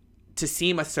 like, to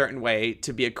seem a certain way,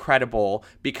 to be credible,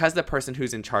 because the person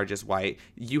who's in charge is white,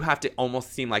 you have to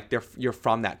almost seem like you're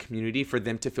from that community for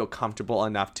them to feel comfortable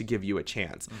enough to give you a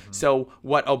chance. So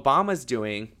what Obama's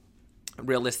doing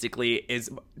realistically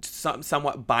is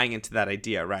somewhat buying into that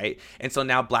idea, right? And so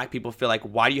now black people feel like,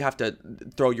 why do you have to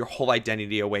throw your whole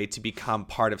identity away to become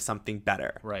part of something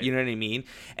better? Right. You know what I mean?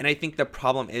 And I think the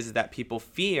problem is that people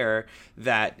fear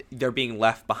that they're being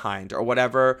left behind, or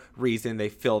whatever reason they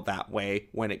feel that way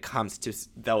when it comes to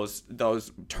those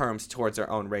terms towards their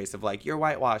own race of like, you're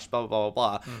whitewashed, blah, blah,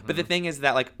 blah, blah. But the thing is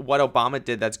that like what Obama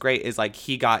did that's great is like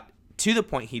he got to the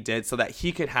point he did so that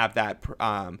he could have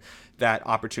that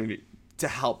opportunity to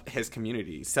help his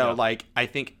community. So like, I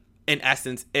think in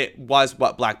essence, it was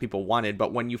what black people wanted.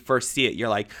 But when you first see it, you're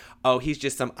like, oh, he's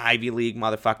just some Ivy League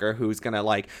motherfucker who's going to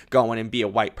like go in and be a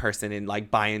white person and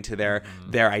like buy into their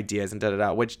ideas and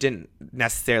da-da-da, which didn't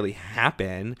necessarily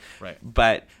happen. Right.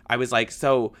 But I was like,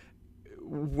 so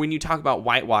when you talk about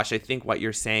whitewash, I think what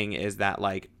you're saying is that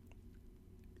like,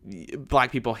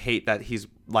 black people hate that he's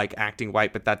like acting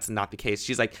white, but that's not the case.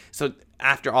 She's like, so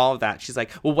after all of that, she's like,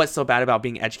 well, what's so bad about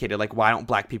being educated? Like, why don't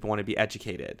black people want to be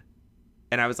educated?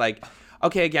 And I was like,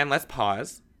 okay, again, let's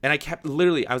pause. And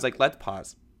I was like, let's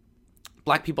pause.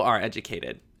 Black people are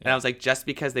educated. And I was like, just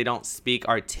because they don't speak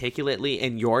articulately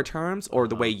in your terms or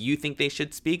the way you think they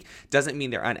should speak doesn't mean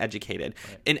they're uneducated.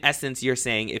 Right. In essence, you're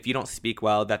saying if you don't speak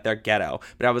well, that they're ghetto.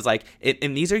 But I was like,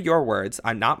 and these are your words,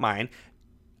 not mine.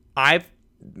 I've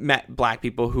met black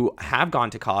people who have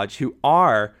gone to college who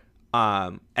are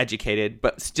educated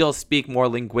but still speak more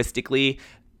linguistically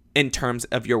in terms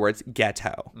of your words,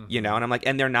 ghetto, you know? And I'm like,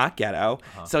 and they're not ghetto,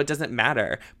 so it doesn't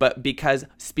matter. But because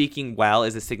speaking well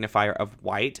is a signifier of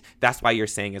white, that's why you're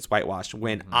saying it's whitewashed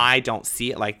when I don't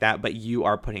see it like that, but you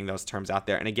are putting those terms out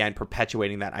there. And again,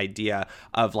 perpetuating that idea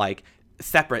of like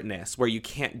separateness where you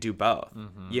can't do both,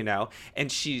 you know?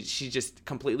 And she just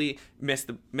completely missed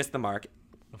the mark.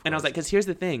 And I was like, because here's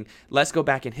the thing. Let's go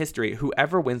back in history.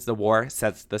 Whoever wins the war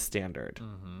sets the standard.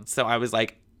 So I was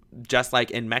like, just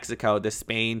like in Mexico, the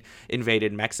Spain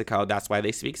invaded Mexico. That's why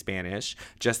they speak Spanish.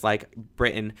 Just like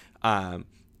Britain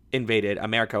invaded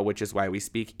America, which is why we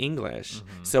speak English.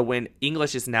 So when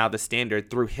English is now the standard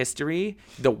through history,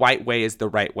 the white way is the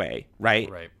right way, right?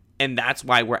 Right. And that's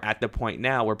why we're at the point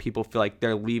now where people feel like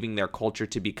they're leaving their culture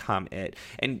to become it.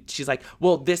 And she's like,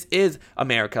 well, this is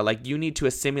America. Like, you need to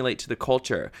assimilate to the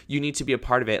culture. You need to be a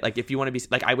part of it. Like, if you want to be,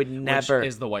 like, I would never. Which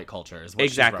is the white culture, is what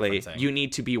exactly. she's referencing. You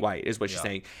need to be white, is what she's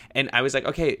saying. And I was like,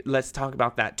 okay, let's talk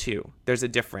about that too. There's a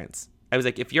difference. I was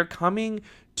like, if you're coming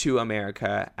to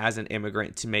America as an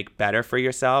immigrant to make better for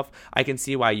yourself, I can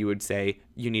see why you would say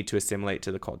you need to assimilate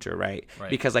to the culture, right?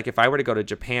 Because like if I were to go to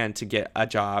Japan to get a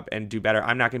job and do better,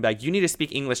 I'm not going to be like, you need to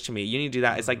speak English to me. You need to do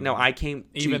that. It's like, no, I came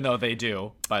to... Even though they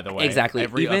do, by the way. Exactly.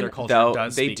 Every Even other culture though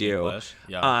does they speak do. English.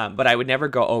 Yeah. But I would never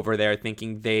go over there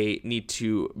thinking they need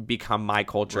to become my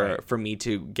culture for me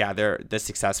to gather the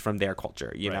success from their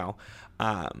culture, you know?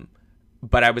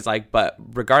 But I was like, but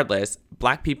regardless,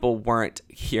 black people weren't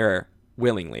here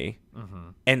willingly.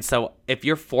 And so if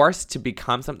you're forced to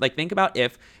become something, like think about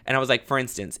if, and I was like, for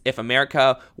instance, if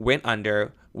America went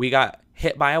under, we got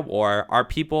hit by a war. Our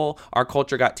people, our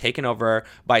culture got taken over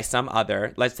by some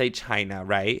other, let's say China,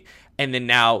 right? And then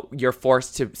now you're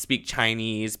forced to speak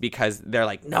Chinese because they're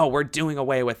like, no, we're doing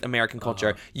away with American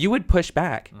culture. You would push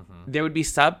back. There would be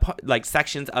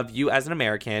sections of you as an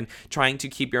American trying to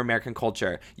keep your American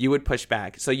culture. You would push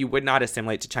back. So you would not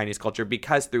assimilate to Chinese culture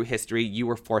because through history, you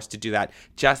were forced to do that.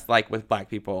 Just like with Black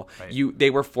people,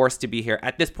 they were forced to be here.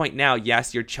 At this point now,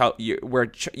 yes,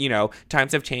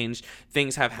 times have changed.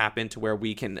 Things have happened to where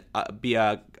we can be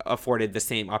afforded the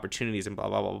same opportunities and blah,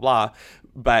 blah, blah, blah.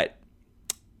 But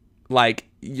like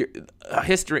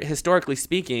historically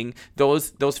speaking,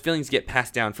 those feelings get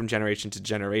passed down from generation to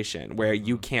generation where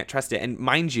you can't trust it. And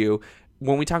mind you,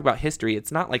 when we talk about history,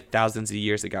 it's not like thousands of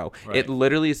years ago. Right. It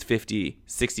literally is 50,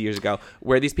 60 years ago,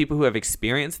 where these people who have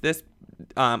experienced this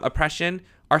oppression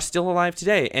are still alive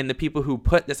today. And the people who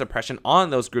put this oppression on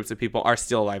those groups of people are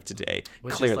still alive today.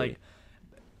 Which clearly. Is like,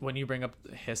 when you bring up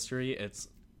history,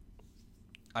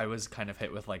 I was kind of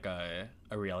hit with like a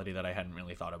reality that I hadn't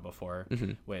really thought of before,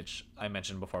 which I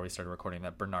mentioned before we started recording,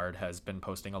 that Bernard has been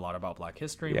posting a lot about Black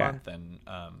History Month. And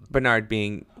Bernard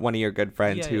being one of your good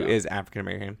friends who is African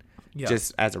American,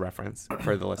 just as a reference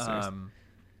for the listeners.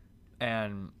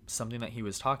 And something that he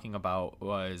was talking about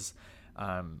was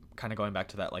kind of going back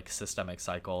to that like systemic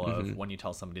cycle of when you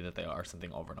tell somebody that they are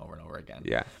something over and over and over again.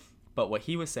 Yeah. But what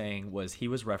he was saying was he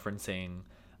was referencing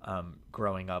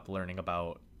growing up, learning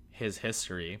about his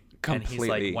history. Completely. And he's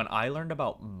like, when I learned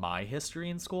about my history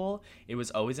in school, it was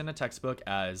always in a textbook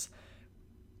as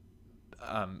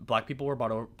Black people were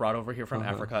brought over here from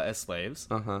Africa as slaves.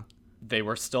 They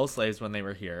were still slaves when they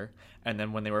were here, and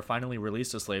then when they were finally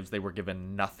released as slaves, they were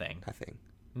given nothing.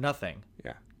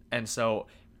 Yeah. And so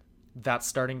that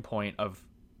starting point of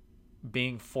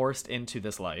being forced into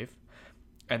this life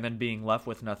and then being left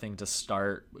with nothing to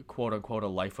start, quote unquote, a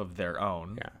life of their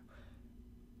own. Yeah.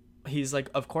 He's like,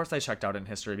 of course I checked out in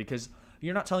history because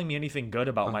you're not telling me anything good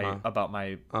about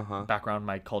my background,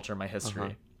 my culture, my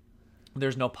history.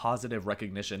 There's no positive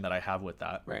recognition that I have with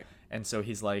that. Right. And so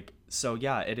he's like, so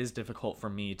yeah, it is difficult for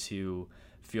me to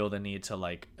feel the need to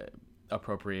like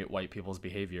appropriate white people's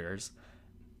behaviors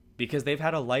because they've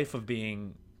had a life of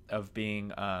being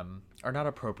or not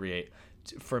appropriate,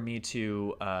 for me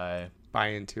to buy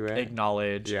into it,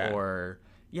 acknowledge or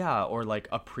like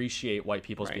appreciate white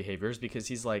people's behaviors, because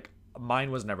he's like,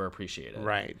 mine was never appreciated.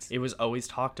 Right. It was always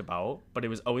talked about, but it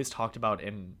was always talked about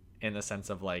in the sense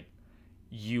of like,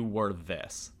 you were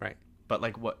this. Right. But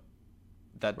like what,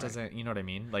 that doesn't, you know what I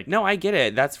mean? Like, no, I get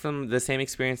it. That's from the same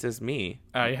experience as me.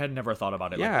 I had never thought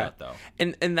about it like that though.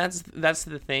 And that's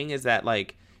the thing, is that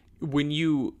like when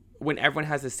everyone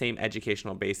has the same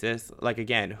educational basis, like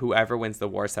again, whoever wins the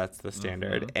war sets the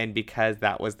standard. And because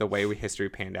that was the way history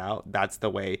panned out, that's the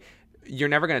way. You're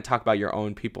never going to talk about your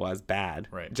own people as bad.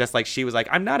 Right. Just like she was like,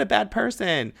 I'm not a bad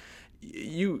person.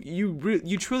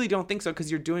 You truly don't think so,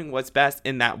 because you're doing what's best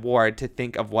in that war to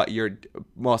think of what you're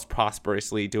most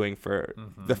prosperously doing for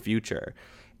the future.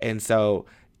 And so,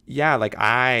 yeah, like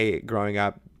I, growing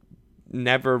up,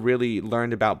 never really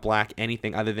learned about Black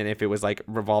anything other than if it was like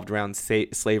revolved around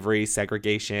slavery,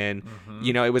 segregation.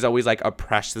 You know, it was always like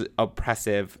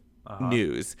oppressive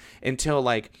news until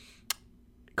like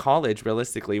college,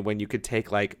 realistically, when you could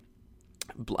take like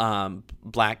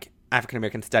Black African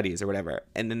American studies or whatever,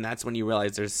 and then that's when you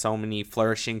realize there's so many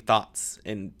flourishing thoughts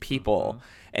and people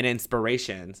and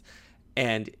inspirations.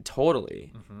 And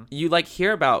totally, you like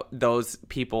hear about those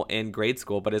people in grade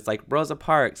school, but it's like Rosa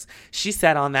Parks, she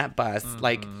sat on that bus,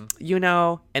 like, you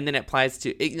know, and then it applies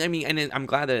to, I mean, and I'm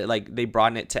glad that like they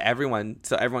broaden it to everyone,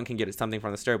 so everyone can get something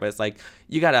from the story. But it's like,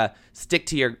 you gotta stick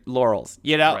to your laurels,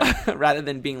 you know, rather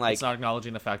than being like, it's not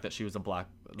acknowledging the fact that she was a Black,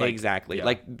 like,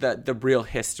 like the real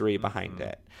history behind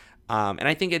it. And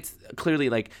I think it's clearly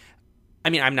like, I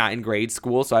mean, I'm not in grade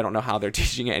school, so I don't know how they're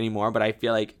teaching it anymore, but I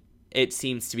feel like it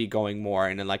seems to be going more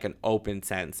in like an open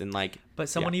sense, and like. But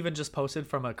someone even just posted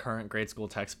from a current grade school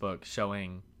textbook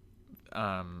showing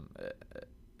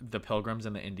the Pilgrims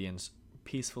and the Indians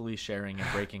peacefully sharing and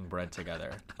breaking bread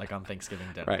together, like on Thanksgiving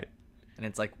dinner. Right. And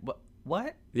it's like,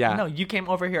 what? Yeah. No, you came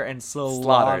over here and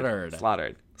slaughtered, raped,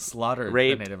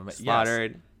 the Native Americans.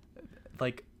 Slaughtered. Yes.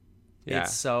 Like,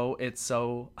 it's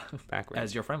so backwards,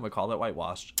 as your friend would call it,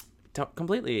 whitewashed.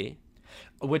 Completely.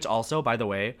 Which also, by the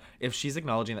way, if she's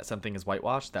acknowledging that something is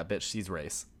whitewashed, that bitch sees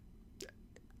race.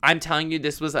 I'm telling you,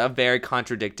 this was a very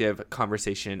contradictive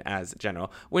conversation as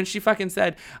general. When she fucking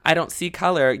said, I don't see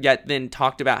color, yet then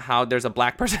talked about how there's a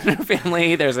Black person in her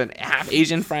family, there's an half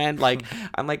Asian friend. Like,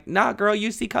 I'm like, nah, girl,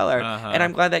 you see color. And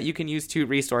I'm glad that you can use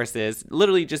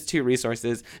literally just two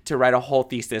resources to write a whole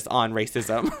thesis on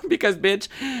racism. Because, bitch,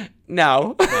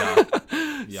 no.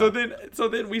 So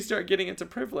then we start getting into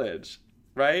privilege,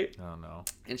 right? Oh no.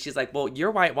 And she's like, well,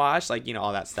 you're whitewashed, like,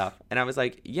 all that stuff. And I was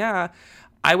like, yeah,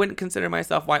 I wouldn't consider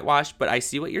myself whitewashed, but I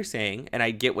see what you're saying. And I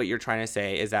get what you're trying to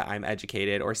say is that I'm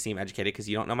educated or seem educated because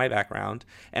you don't know my background.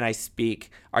 And I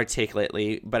speak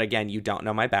articulately. But again, you don't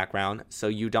know my background. So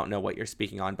you don't know what you're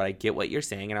speaking on. But I get what you're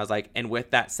saying. And I was like, and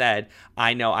with that said,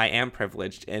 I know I am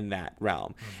privileged in that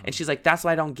realm. Mm-hmm. And she's like, that's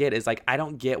what I don't get is like, I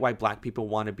don't get why Black people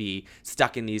want to be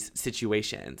stuck in these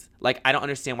situations. Like, I don't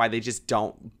understand why they just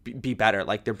don't be better.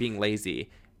 Like, they're being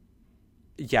lazy.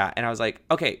 Yeah. And I was like,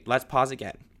 okay, let's pause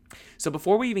again. So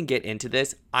before we even get into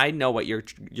this, I know what you're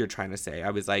trying to say. I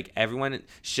was like, everyone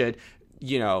should,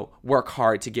 work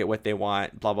hard to get what they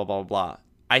want, blah, blah, blah, blah.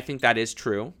 I think that is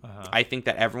true. Uh-huh. I think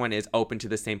that everyone is open to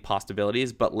the same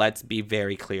possibilities, but let's be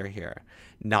very clear here.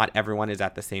 Not everyone is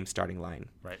at the same starting line.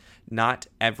 Right. Not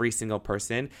every single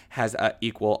person has an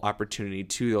equal opportunity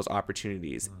to those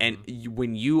opportunities. Mm-hmm. And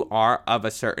when you are of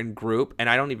a certain group, and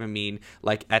I don't even mean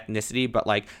like ethnicity, but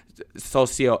like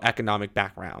socioeconomic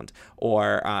background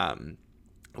or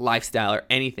lifestyle or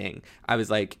anything, I was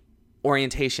like,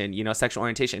 orientation, sexual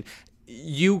orientation,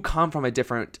 you come from a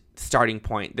different starting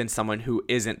point than someone who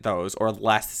isn't those or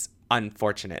less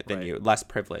unfortunate than you, less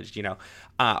privileged,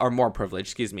 or more privileged,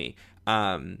 excuse me.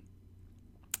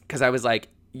 Because I was like,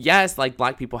 yes, like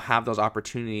Black people have those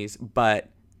opportunities, but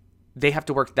they have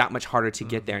to work that much harder to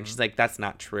get there. And she's like, that's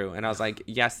not true. And I was like,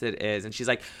 yes, it is. And she's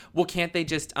like, well, can't they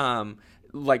just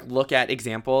like look at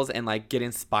examples and like get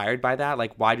inspired by that?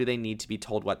 Like, why do they need to be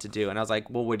told what to do? And I was like,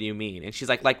 well, what do you mean? And she's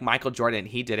like Michael Jordan,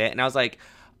 he did it. And I was like,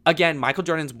 again, Michael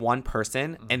Jordan's one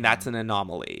person, and that's an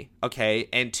anomaly, okay?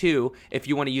 And two, if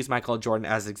you want to use Michael Jordan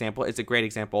as an example, it's a great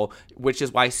example, which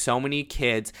is why so many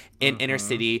kids in inner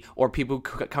city or people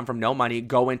who come from no money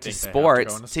go into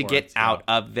sports to get out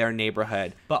of their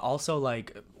neighborhood. But also,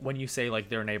 like, when you say, like,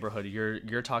 their neighborhood,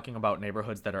 you're talking about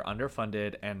neighborhoods that are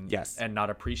underfunded and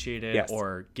not appreciated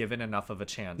or given enough of a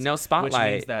chance. No spotlight.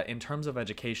 Which means that in terms of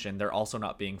education, they're also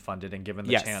not being funded and given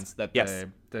the chance that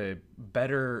the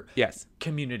better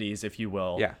communities, if you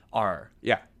will, are.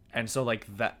 Yeah. And so, like,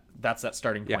 that's that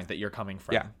starting point that you're coming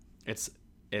from. Yeah. It's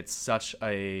such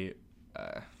a...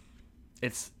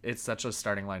 It's such a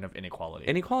starting line of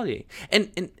inequality.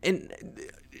 And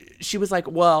she was like,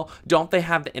 well, don't they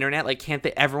have the internet? Like, can't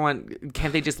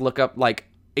they just look up like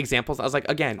examples? I was like,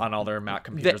 again, on all their Mac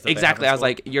computers. Exactly. I was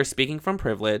like, you're speaking from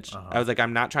privilege. I was like,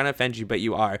 I'm not trying to offend you, but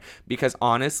you are, because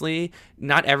honestly,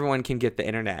 not everyone can get the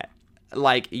internet.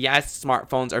 Like, yes,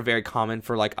 smartphones are very common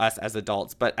for like us as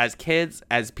adults, but as kids,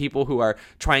 as people who are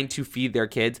trying to feed their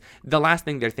kids, the last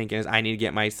thing they're thinking is, I need to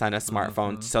get my son a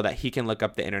smartphone so that he can look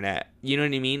up the internet. You know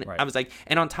what I mean? Right. I was like,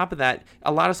 and on top of that,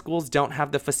 a lot of schools don't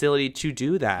have the facility to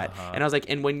do that. And I was like,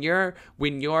 and when your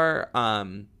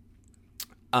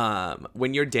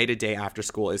day-to-day after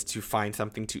school is to find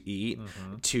something to eat,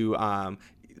 to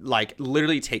like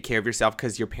literally take care of yourself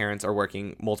because your parents are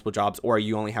working multiple jobs, or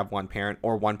you only have one parent,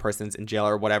 or one person's in jail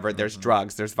or whatever, there's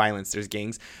drugs, there's violence, there's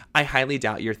gangs, I highly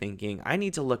doubt you're thinking, I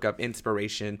need to look up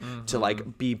inspiration to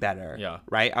like be better.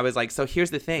 Right. I was like, so here's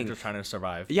the thing, you're trying to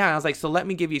survive. I was like, so let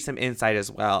me give you some insight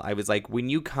as well. I was like, when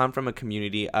you come from a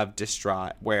community of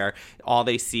distraught where all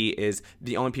they see is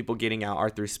the only people getting out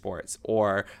are through sports,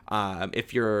 or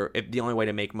if the only way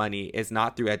to make money is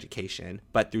not through education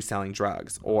but through selling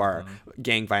drugs or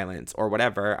gang violence or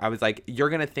whatever, I was like, you're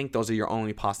gonna think those are your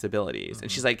only possibilities. And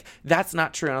she's like, that's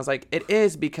not true. And I was like, it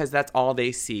is, because that's all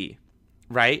they see,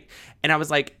 right? And I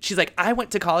was like, she's like, I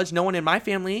went to college, no one in my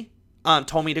family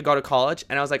told me to go to college.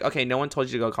 And I was like, okay, no one told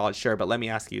you to go to college, sure, but let me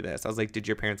ask you this. I was like, did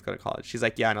your parents go to college? She's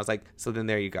like, yeah. And I was like, so then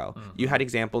there you go. You had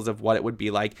examples of what it would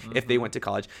be like if they went to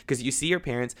college, because you see your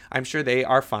parents, I'm sure they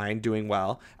are fine, doing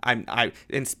well.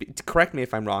 Correct me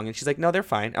if I'm wrong. And she's like, no, they're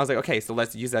fine. I was like, okay, so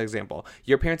let's use that example.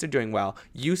 Your parents are doing well.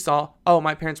 You saw, oh,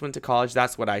 my parents went to college,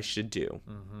 that's what I should do.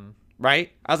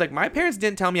 Right? I was like, my parents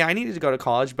didn't tell me I needed to go to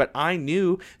college, but I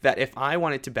knew that if I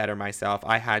wanted to better myself,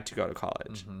 I had to go to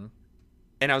college.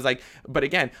 And I was like, but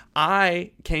again,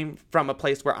 I came from a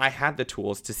place where I had the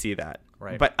tools to see that.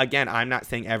 Right. But again, I'm not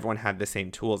saying everyone had the same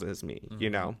tools as me,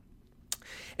 you know?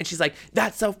 And she's like,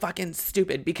 that's so fucking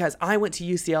stupid, because I went to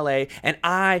UCLA and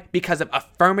I, because of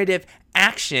affirmative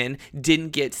action, didn't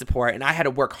get support, and I had to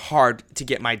work hard to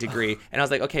get my degree. And I was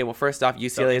like, okay, well, first off,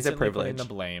 UCLA is a privilege. The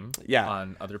blame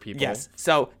on other people. Yes.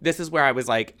 So this is where I was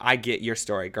like, I get your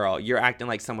story, girl. You're acting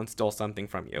like someone stole something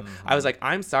from you. I was like,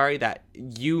 I'm sorry that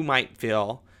you might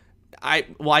feel... I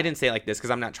didn't say it like this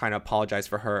because I'm not trying to apologize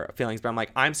for her feelings, but I'm like,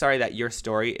 I'm sorry that your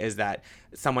story is that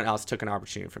someone else took an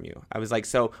opportunity from you. I was like,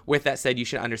 so with that said, you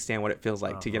should understand what it feels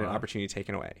like to get an opportunity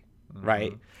taken away.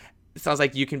 Right. So I was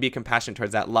like, you can be compassionate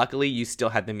towards that. Luckily, you still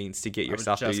had the means to get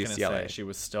yourself through UCLA. She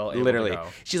was still able literally to go.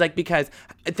 She's like, because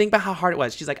think about how hard it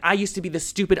was. She's like, I used to be the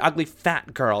stupid, ugly,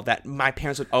 fat girl that my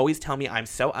parents would always tell me I'm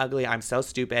so ugly, I'm so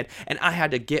stupid, and I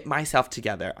had to get myself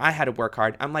together. I had to work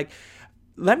hard. I'm like,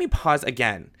 let me pause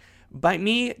again. By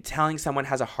me telling someone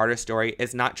has a harder story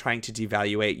is not trying to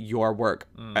devaluate your work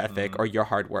ethic or your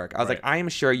hard work. I was like, I am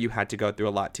sure you had to go through a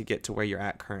lot to get to where you're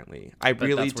at currently. But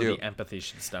really do. Where the empathy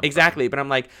should stem exactly. From. But I'm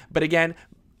like, but again,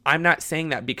 I'm not saying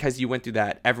that because you went through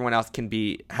that, everyone else can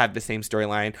have the same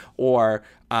storyline, or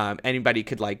anybody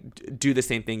could like do the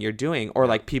same thing you're doing, or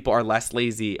like people are less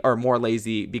lazy or more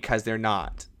lazy because they're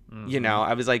not. You know,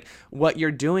 I was like, what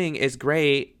you're doing is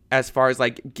great as far as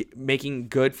like making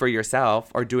good for yourself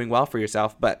or doing well for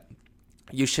yourself, but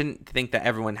you shouldn't think that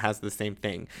everyone has the same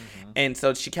thing. And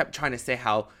so she kept trying to say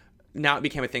how now it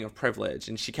became a thing of privilege,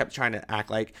 and she kept trying to act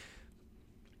like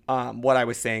what I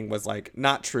was saying was like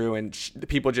not true, and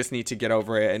people just need to get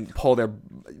over it and pull their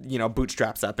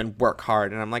bootstraps up and work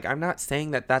hard. And I'm like, I'm not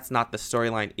saying that that's not the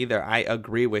storyline either. I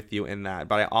agree with you in that,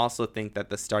 but I also think that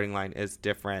the starting line is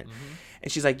different.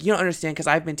 And she's like, you don't understand because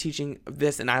I've been teaching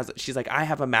this, and she's like, I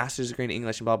have a master's degree in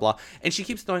English and blah blah. And she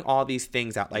keeps throwing all these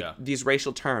things out, like these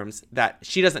racial terms that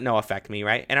she doesn't know affect me,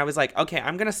 right? And I was like, okay,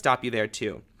 I'm gonna stop you there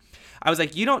too. I was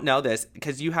like, you don't know this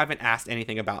because you haven't asked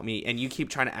anything about me, and you keep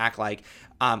trying to act like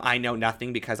I know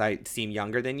nothing because I seem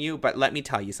younger than you. But let me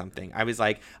tell you something. I was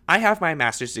like, I have my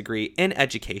master's degree in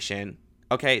education.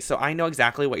 Okay, so I know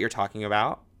exactly what you're talking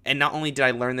about. And not only did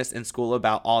I learn this in school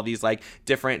about all these like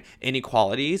different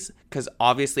inequalities, because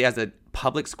obviously as a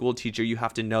public school teacher, you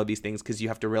have to know these things because you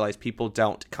have to realize people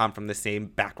don't come from the same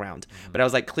background. But I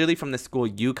was like, clearly from the school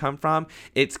you come from,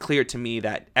 it's clear to me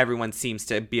that everyone seems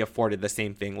to be afforded the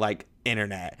same thing, like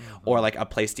internet or like a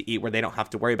place to eat where they don't have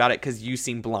to worry about it because you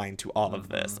seem blind to all of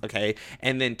this. Okay.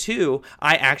 And then 2,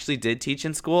 I actually did teach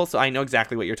in school, so I know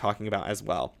exactly what you're talking about as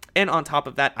well. And on top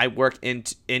of that, I work in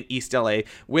East LA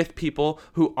with people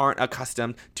who aren't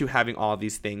accustomed to having all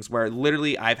these things, where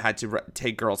literally I've had to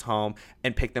take girls home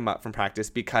and pick them up from practice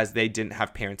because they didn't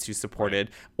have parents who supported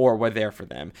or were there for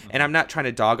them. And I'm not trying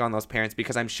to dog on those parents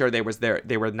because I'm sure they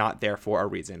were not there for a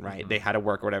reason, right? They had to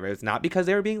work or whatever. It's not because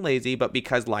they were being lazy, but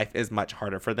because life is much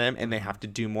harder for them and they have to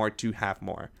do more to have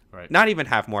more. Right. Not even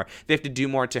have more. They have to do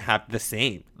more to have the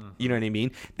same. You know what I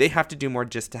mean? They have to do more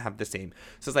just to have the same.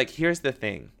 So it's like, here's the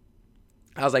thing.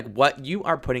 I was like, what you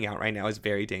are putting out right now is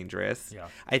very dangerous. Yeah.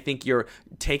 I think you're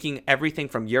taking everything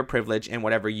from your privilege and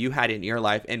whatever you had in your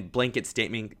life and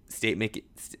blanketing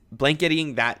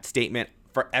that statement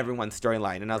for everyone's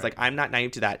storyline. And I was like, I'm not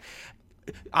naive to that.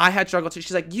 I had struggled too.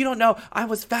 She's like, you don't know, I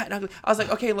was fat and ugly. I was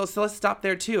like, okay, so let's stop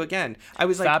there too. Again, I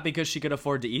was fat like, because she could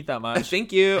afford to eat that much.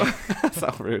 Thank you.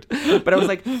 So rude. But I was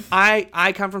like,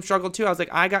 I come from struggle too. I was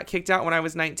like, I got kicked out when I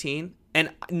was 19. And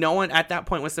no one at that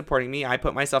point was supporting me. I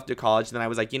put myself through college. Then I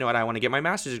was like, you know what? I want to get my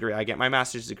master's degree. I get my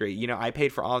master's degree. You know, I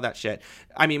paid for all of that shit.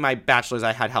 I mean, my bachelor's,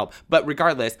 I had help. But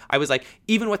regardless, I was like,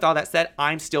 even with all that said,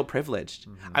 I'm still privileged.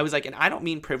 I was like, and I don't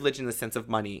mean privilege in the sense of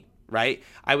money, right?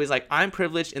 I was like, I'm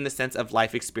privileged in the sense of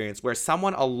life experience, where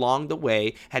someone along the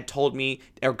way had told me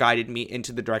or guided me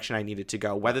into the direction I needed to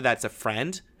go, whether that's a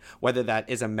friend, whether that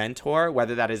is a mentor,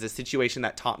 whether that is a situation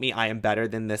that taught me I am better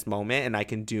than this moment and I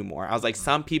can do more. I was like,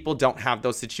 some people don't have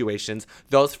those situations,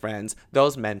 those friends,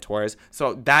 those mentors.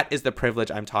 So that is the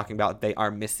privilege I'm talking about. They are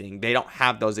missing. They don't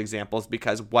have those examples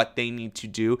because what they need to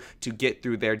do to get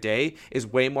through their day is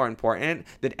way more important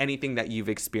than anything that you've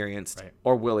experienced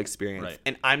or will experience. Right.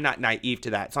 And I'm not naive to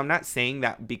that. So I'm not saying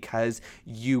that because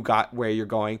you got where you're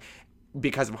going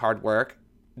because of hard work,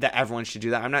 that everyone should do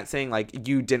that. I'm not saying like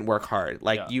you didn't work hard,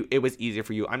 like it was easier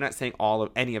for you. I'm not saying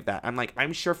any of that. I'm like,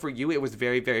 I'm sure for you it was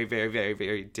very, very, very, very,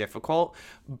 very difficult,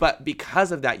 but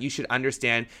because of that, you should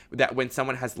understand that when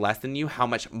someone has less than you, how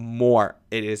much more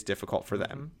it is difficult for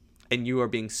them. And you are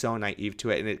being so naive to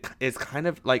it, and it is kind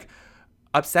of like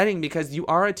upsetting because you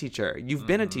are a teacher. You've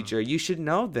been a teacher. You should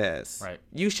know this. Right.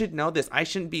 You should know this. I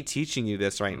shouldn't be teaching you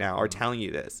this right now or telling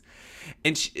you this.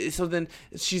 And so then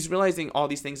she's realizing all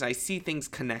these things. And I see things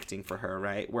connecting for her,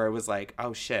 right? Where it was like,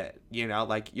 oh shit, you know,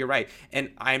 like you're right.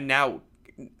 And I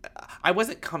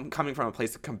wasn't coming from a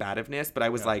place of combativeness, but I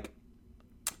was like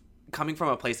coming from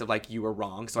a place of like, you were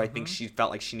wrong. So I think she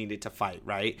felt like she needed to fight,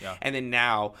 right? Yeah. And then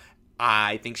now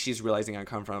I think she's realizing I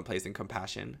come from a place in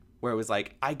compassion, where it was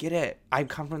like, I get it. I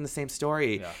come from the same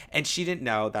story. Yeah. And she didn't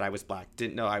know that I was black,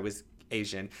 didn't know I was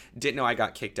Asian, didn't know I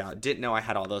got kicked out, didn't know I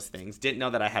had all those things, didn't know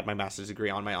that I had my master's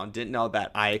degree on my own, didn't know that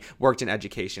I worked in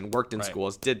education, worked in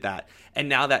schools, did that. And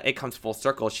now that it comes full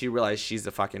circle, she realized she's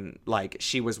a fucking, like,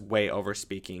 she was way over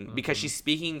speaking because she's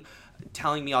speaking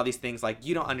telling me all these things like,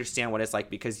 you don't understand what it's like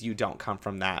because you don't come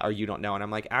from that, or you don't know. And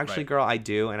I'm like, actually, Right. girl, I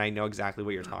do, and I know exactly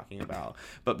what you're talking about.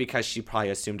 But because she probably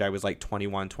assumed I was like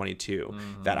 21, 22,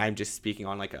 that I'm just speaking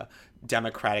on like a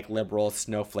democratic, liberal,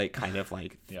 snowflake kind of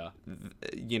like, Yeah.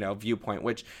 you know, viewpoint,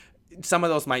 which some of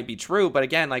those might be true, but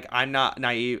again, like, I'm not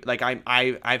naive. Like,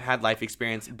 I've had life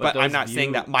experience, but I'm not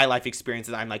saying that my life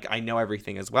experiences, I'm like, I know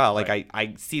everything as well. Like, Right.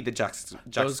 I see the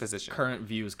juxtaposition. Those current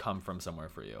views come from somewhere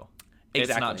for you.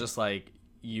 Exactly. It's not just like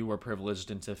you were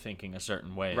privileged into thinking a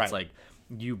certain way. Right. It's like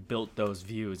you built those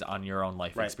views on your own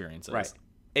life Right. experiences. Right.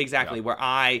 Exactly. Yeah. Where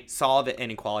I saw the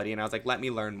inequality and I was like, let me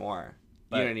learn more.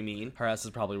 But you know what I mean? Her ass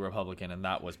is probably Republican, and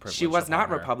that was privileged. She was upon not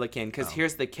her. Republican, because Oh.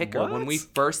 here's the kicker. What? When we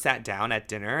first sat down at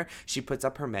dinner, she puts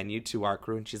up her menu to our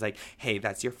crew and she's like, hey,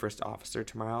 that's your first officer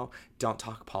tomorrow. Don't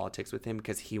talk politics with him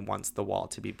because he wants the wall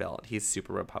to be built. He's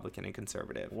super Republican and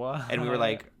conservative. What? And we were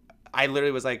like, I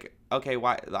literally was like, okay,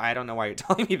 why? I don't know why you're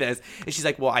telling me this. And she's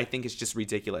like, well, I think it's just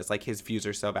ridiculous. Like, his views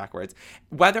are so backwards.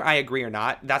 Whether I agree or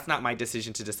not, that's not my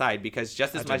decision to decide, because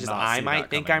just as I did much as not I see might that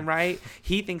think coming. I'm right,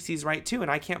 he thinks he's right too,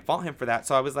 and I can't fault him for that.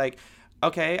 So I was like,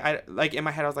 okay, I like, in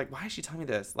my head I was like, why is she telling me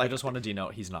this? I Like, just want to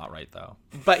denote he's not right, though.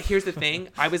 but here's the thing.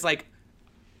 I was like,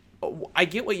 I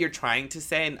get what you're trying to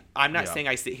say, and I'm not Yeah. saying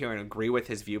I sit here and agree with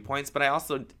his viewpoints, but I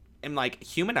also am like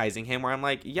humanizing him, where I'm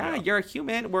like, yeah, Yeah. you're a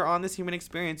human. We're on this human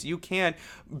experience. You can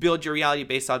build your reality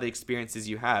based on the experiences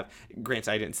you have.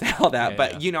 Granted, I didn't say all that, Yeah,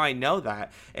 but yeah. you know, I know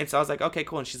that. And so I was like, okay,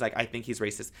 cool. And she's like, I think he's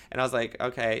racist. And I was like,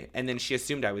 okay. And then she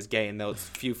assumed I was gay in those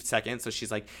few seconds. So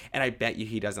she's like, and I bet you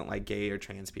he doesn't like gay or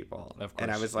trans people. Of And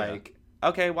I course, was yeah. like,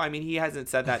 okay, well, I mean, he hasn't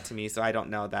said that to me, so I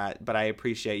don't know that, but I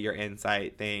appreciate your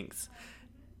insight. Thanks.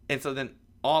 And so then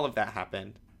all of that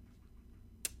happened.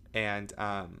 And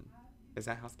is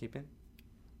that housekeeping?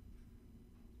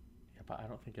 Yeah, but I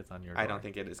don't think it's on your I door. don't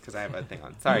think it is, because I have a thing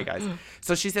on. Sorry, guys.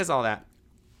 So she says all that.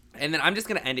 And then I'm just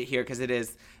going to end it here because it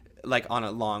is like on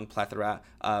a long plethora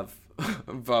of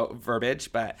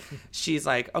verbiage. But she's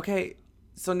like, okay,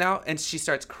 so now, and she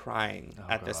starts crying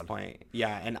at this God. point.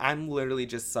 Yeah. And I'm literally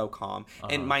just so calm.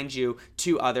 And mind you,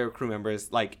 2 other crew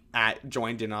members like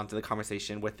joined in onto the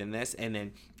conversation within this. And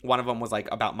then one of them was like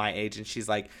about my age, and she's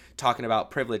like talking about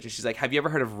privilege. And she's like, have you ever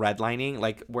heard of redlining?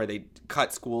 Like, where they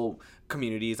cut school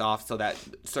communities off so that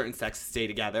certain sects stay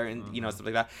together and, you know, stuff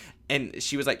like that. And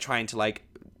she was like trying to like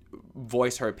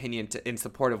voice her opinion in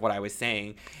support of what I was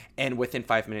saying. And within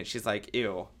 5 minutes, she's like,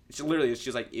 ew.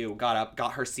 She's like, ew, got up,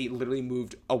 got her seat, literally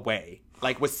moved away.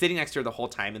 Like, was sitting next to her the whole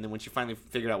time. And then when she finally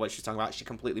figured out what she was talking about, she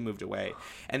completely moved away.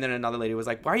 And then another lady was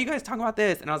like, why are you guys talking about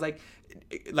this? And I was like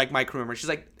my crew member, she's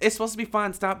like, it's supposed to be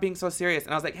fun. Stop being so serious.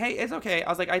 And I was like, hey, it's okay. I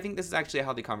was like, I think this is actually a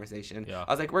healthy conversation. Yeah.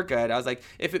 I was like, we're good. I was like,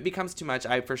 if it becomes too much,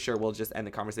 I for sure will just end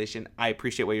the conversation. I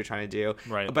appreciate what you're trying to do.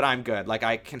 Right. But I'm good. Like,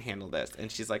 I can handle this.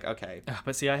 And she's like, okay.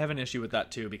 But see, I have an issue with that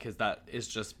too, because that is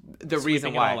just The reason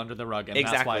sweeping it why. all under the rug, and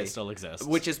that's why it still exists.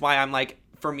 Which is why I'm like,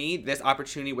 for me, this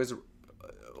opportunity was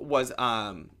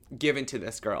given to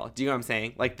this girl. Do you know what I'm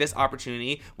saying? Like, this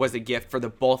opportunity was a gift for the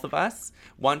both of us.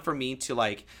 One, for me to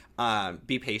like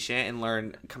be patient and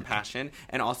learn compassion,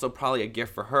 and also probably a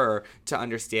gift for her to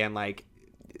understand, like,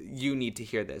 you need to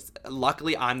hear this.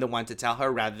 Luckily, I'm the one to tell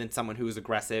her rather than someone who's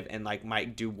aggressive and like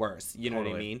might do worse. You know what I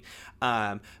Totally.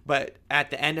 mean? But at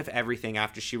the end of everything,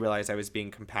 after she realized I was being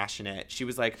compassionate, she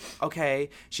was like, okay.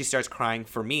 She starts crying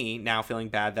for me, now feeling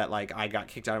bad that like I got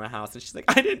kicked out of my house. And she's like,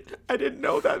 I didn't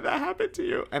know that happened to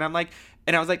you. And I'm like,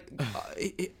 and I was like,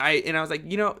 I was like,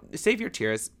 you know, save your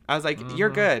tears. I was like, you're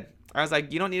good. I was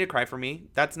like, you don't need to cry for me.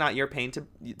 That's not your pain to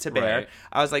bear. Right.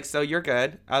 I was like, so you're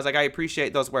good. I was like, I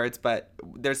appreciate those words, but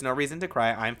there's no reason to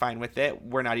cry. I'm fine with it.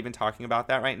 We're not even talking about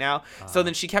that right now. So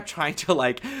then she kept trying to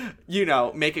like, you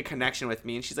know, make a connection with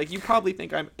me. And she's like, you probably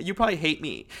hate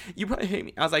me. You probably hate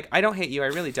me. I was like, I don't hate you. I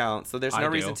really don't. So there's I no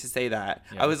do. reason to say that.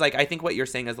 Yeah. I was like, I think what you're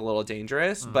saying is a little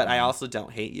dangerous, but I also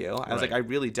don't hate you. I was like, Right. I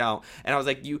really don't. And I was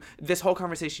like, this whole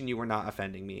conversation, you were not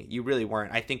offending me. You really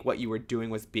weren't. I think what you were doing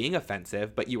was being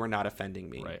offensive, but you were not offending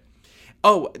me. Right.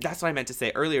 Oh, that's what I meant to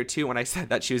say earlier too, when I said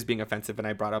that she was being offensive and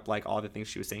I brought up like all the things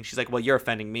she was saying. She's like, well, you're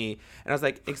offending me. And I was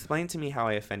like, explain to me how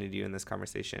I offended you in this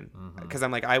conversation. Because I'm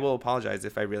like, I will apologize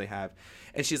if I really have.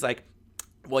 And she's like,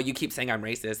 well, you keep saying I'm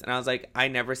racist. And I was like, I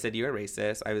never said you were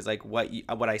racist. I was like, what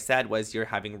I said was you're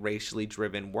having racially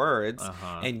driven words.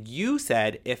 And you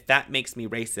said, if that makes me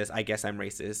racist, I guess I'm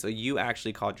racist. So you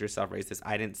actually called yourself racist.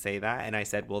 I didn't say that. And I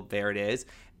said, well, there it is.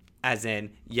 As in,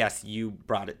 yes, you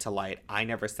brought it to light. I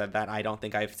never said that. I don't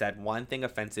think I've said one thing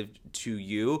offensive to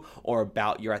you or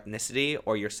about your ethnicity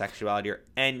or your sexuality or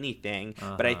anything.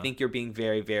 But I think you're being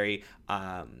very, very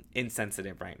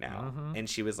insensitive right now. And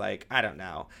she was like, I don't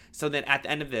know. So then at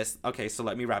the end of this, okay, so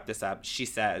let me wrap this up. She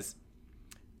says,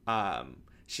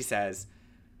 she says,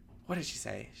 what did she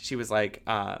say? She was like,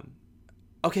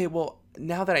 okay, well,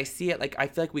 now that I see it, like, I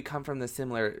feel like we come from the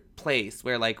similar place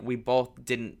where, like, we both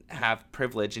didn't have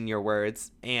privilege, in your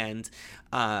words, and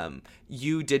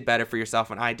you did better for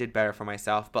yourself and I did better for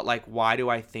myself, but, like, why do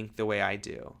I think the way I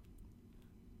do?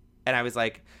 And I was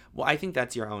like, well, I think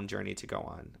that's your own journey to go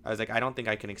on. I was like, I don't think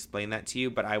I can explain that to you,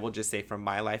 but I will just say from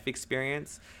my life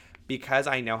experience, because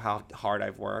I know how hard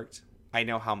I've worked, I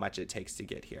know how much it takes to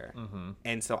get here. Mm-hmm.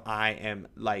 And so I am,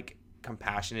 like,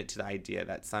 compassionate to the idea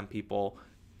that some people,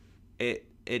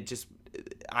 it just,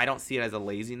 I don't see it as a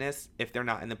laziness if they're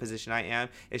not in the position I am.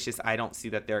 It's just I don't see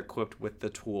that they're equipped with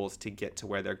the tools to get to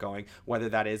where they're going, whether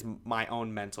that is my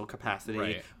own mental capacity,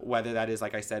 right, whether that is,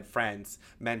 like I said, friends,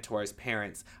 mentors,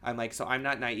 parents. I'm like, so I'm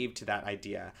not naive to that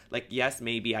idea. Like, yes,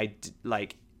 maybe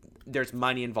like, there's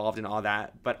money involved in all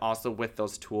that, but also with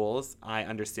those tools, I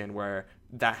understand where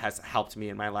that has helped me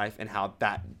in my life and how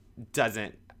that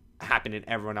doesn't happen in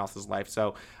everyone else's life.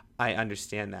 So I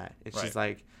understand that. And she's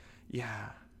like, yeah.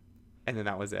 And then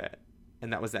that was it.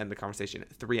 And that was the end of the conversation.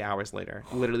 3 hours later,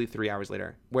 literally 3 hours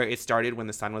later, where it started when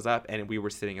the sun was up and we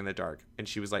were sitting in the dark, and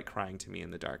she was like crying to me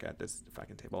in the dark at this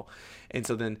fucking table. And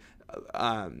so then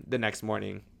the next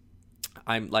morning,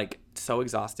 I'm like so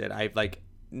exhausted. I've like,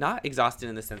 not exhausted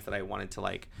in the sense that I wanted to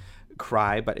like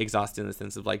cry, but exhausted in the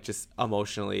sense of like just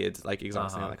emotionally, it's like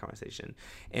exhausting on the conversation.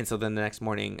 And so then the next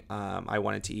morning, I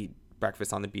wanted to eat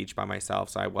breakfast on the beach by myself,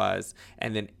 so I was,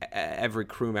 and then every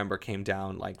crew member came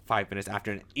down like 5 minutes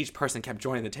after, and each person kept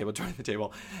joining the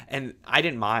table, and I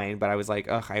didn't mind, but I was like,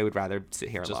 ugh, I would rather sit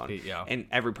here alone. And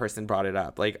every person brought it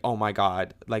up, like, oh my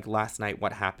god, like last night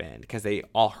what happened, because they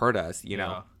all heard us, you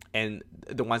know. And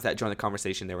the ones that joined the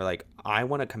conversation, they were like, I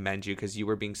want to commend you because you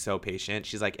were being so patient.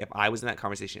 She's like, if I was in that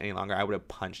conversation any longer, I would have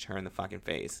punched her in the fucking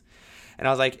face. And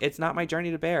I was like, it's not my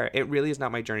journey to bear. It really is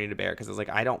not my journey to bear, because I was like,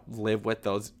 I don't live with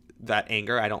that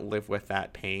anger. I don't live with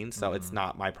that pain. So it's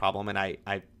not my problem. And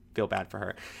I feel bad for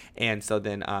her. And so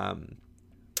then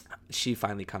she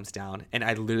finally comes down, and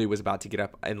I literally was about to get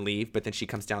up and leave, but then she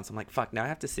comes down. So I'm like, fuck, now I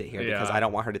have to sit here because I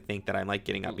don't want her to think that I'm like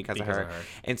getting up because of her.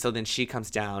 And so then she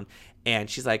comes down, and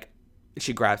she's like,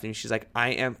 she grabs me. She's like, I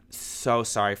am so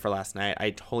sorry for last night.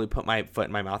 I totally put my foot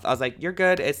in my mouth. I was like, you're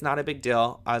good. It's not a big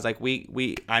deal. I was like,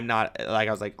 I'm not, like,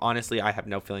 I was like, honestly, I have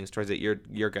no feelings towards it. You're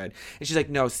good. And she's like,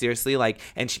 no, seriously. Like,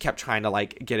 and she kept trying to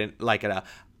like get in like at a,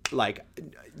 like,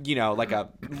 you know, like a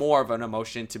more of an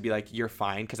emotion to be like, you're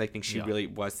fine. Cause I think she really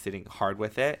was sitting hard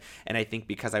with it. And I think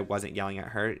because I wasn't yelling at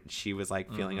her, she was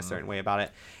like feeling a certain way about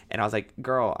it. And I was like,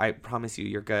 girl, I promise you,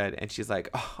 you're good. And she's like,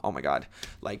 oh my God.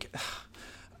 Like,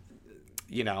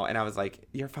 you know, and I was like,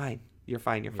 you're fine. You're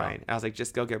fine. And I was like,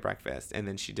 just go get breakfast. And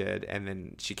then she did. And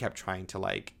then she kept trying to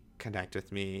like connect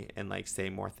with me and like say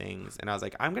more things. And I was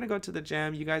like, I'm going to go to the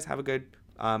gym. You guys have a good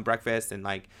breakfast. And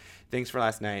like, thanks for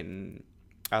last night. And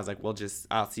I was like,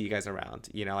 I'll see you guys around,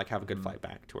 you know, like have a good flight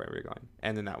back to where we were going.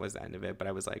 And then that was the end of it. But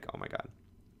I was like, oh my God.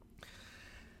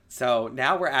 So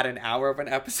now we're at an hour of an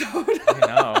episode. I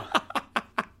know.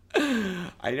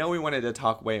 I know we wanted to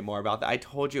talk way more about that. I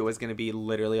told you it was going to be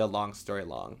literally a long story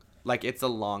long. Like, it's a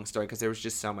long story because there was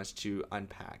just so much to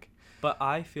unpack. But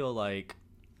I feel like...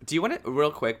 Do you want to,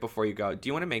 real quick before you go, do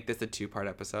you want to make this a 2-part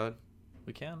episode?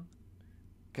 We can.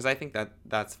 Because I think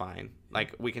that's fine.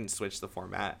 Like, we can switch the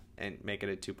format and make it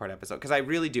a 2-part episode. Because I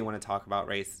really do want to talk about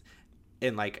race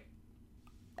in, like,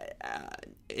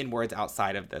 in words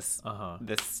outside of this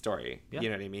this story. Yeah. You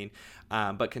know what I mean?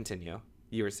 But continue.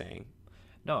 You were saying...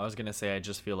 No, I was going to say I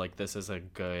just feel like this is a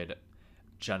good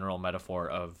general metaphor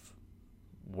of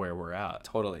where we're at.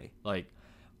 Totally. Like,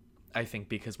 I think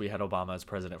because we had Obama as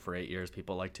president for 8 years,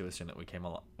 people like to assume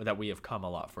that we have come a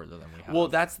lot further than we have. Well,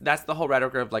 that's the whole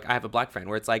rhetoric of, like, I have a black friend,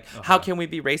 where it's like, how can we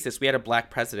be racist? We had a black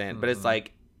president. But it's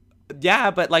like, yeah,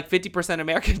 but like 50% of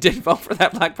Americans didn't vote for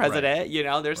that black president. Right. You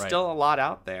know, there's still a lot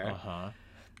out there.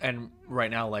 And right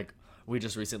now, like, we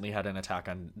just recently had an attack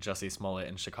on Jussie Smollett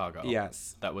in Chicago.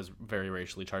 Yes. That was very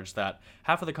racially charged, that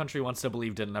half of the country wants to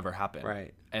believe didn't ever happen.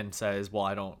 Right. And says, well,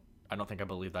 I don't think I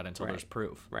believe that until there's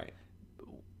proof. Right.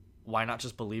 Why not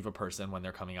just believe a person when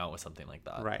they're coming out with something like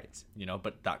that? Right. You know,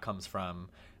 but that comes from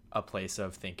a place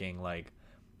of thinking like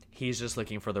he's just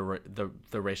looking for the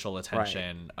racial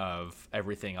attention of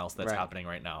everything else that's happening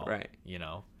right now. Right. You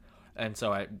know? And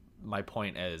so my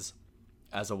point is,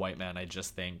 as a white man, I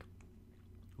just think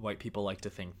white people like to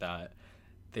think that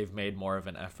they've made more of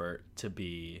an effort to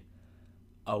be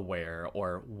aware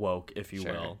or woke, if you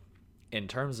will, in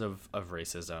terms of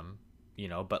racism, you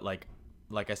know, but like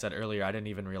I said earlier, I didn't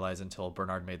even realize until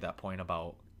Bernard made that point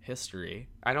about history.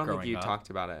 I don't think you talked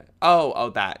about it.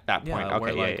 Oh, that point. Okay,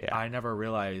 where, like, I never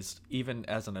realized, even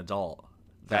as an adult,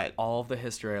 that all of the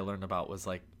history I learned about was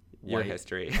like your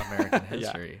history, American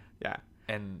history. Yeah.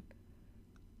 And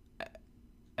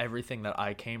everything that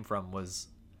I came from was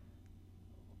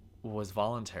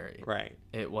voluntary. Right.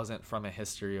 It wasn't from a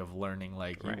history of learning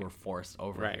like you were forced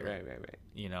over here. Right.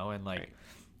 You know, and like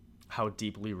how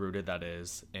deeply rooted that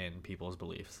is in people's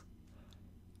beliefs.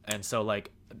 And so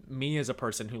like me as a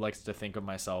person who likes to think of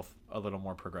myself a little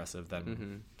more progressive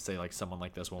than say like someone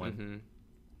like this woman,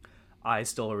 I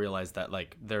still realize that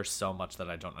like there's so much that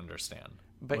I don't understand,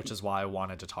 which is why I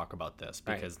wanted to talk about this,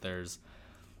 because there's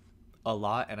a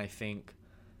lot. And I think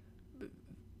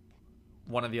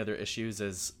one of the other issues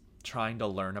is trying to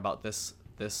learn about this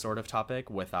sort of topic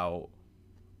without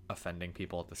offending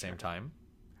people at the same time.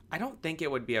 I don't think it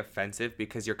would be offensive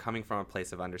because you're coming from a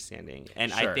place of understanding.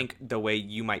 And I think the way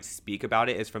you might speak about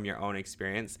it is from your own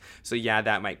experience. So yeah,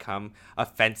 that might come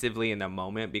offensively in the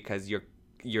moment because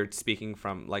you're speaking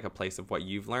from like a place of what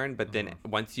you've learned. But then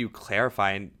once you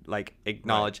clarify and like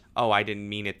acknowledge, oh, I didn't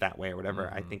mean it that way or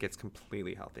whatever, I think it's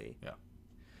completely healthy.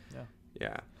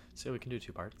 Yeah. So we can do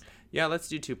 2 parts. Yeah, let's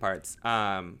do 2 parts.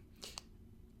 Let's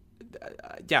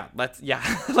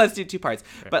do 2 parts.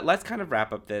 Right. But let's kind of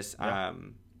wrap up this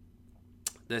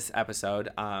this episode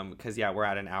because we're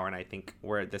at an hour and I think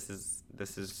this is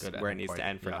where it needs to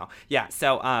end for now. Yeah.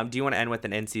 So do you want to end with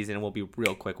an end season? We'll be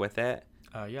real quick with it.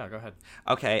 Yeah, go ahead.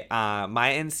 Okay.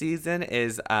 My end season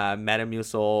is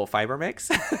Metamucil fiber mix.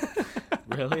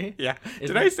 Really? Yeah.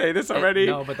 Did I say this already?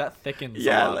 No, but that thickens a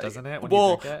lot, doesn't it? When you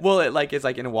drink it? Well, it like it's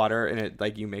like in water and it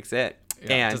like you mix it.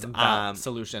 Yeah, and doesn't that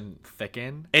solution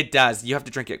thicken? It does. You have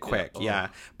to drink it quick. Yeah.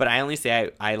 But I only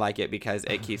say I like it because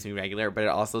it keeps me regular, but it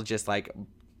also just like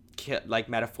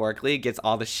metaphorically gets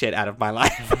all the shit out of my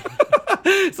life.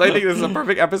 So I think this is a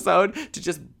perfect episode to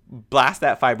just blast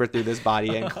that fiber through this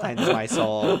body and cleanse my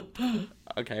soul.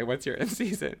 Okay, what's your end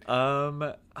season?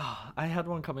 I had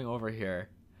one coming over here.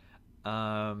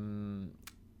 I've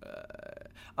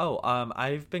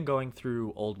been going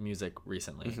through old music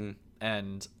recently,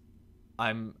 and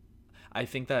I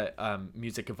think that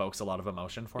music evokes a lot of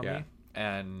emotion for me,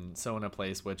 and so in a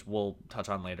place which we'll touch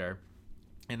on later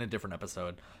in a different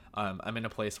episode, I'm in a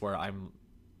place where I'm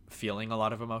feeling a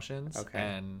lot of emotions,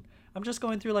 and I'm just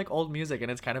going through like old music, and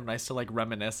it's kind of nice to like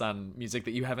reminisce on music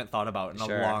that you haven't thought about in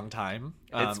a long time.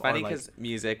 It's funny because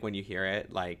music, when you hear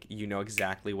it, like you know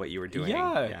exactly what you were doing.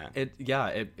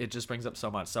 It just brings up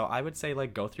so much. So I would say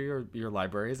like go through your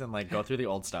libraries and like go through the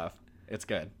old stuff. It's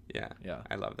good. Yeah.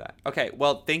 I love that. Okay,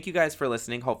 well, thank you guys for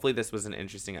listening. Hopefully this was an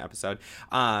interesting episode.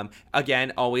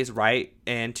 Again, always write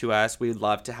in to us. We'd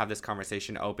love to have this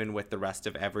conversation open with the rest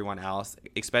of everyone else,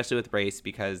 especially with race,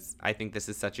 because I think this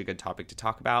is such a good topic to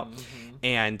talk about.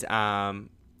 And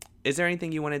is there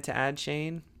anything you wanted to add,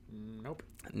 Shane? Nope.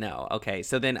 No. Okay,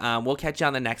 so then we'll catch you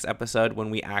on the next episode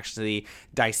when we actually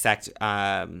dissect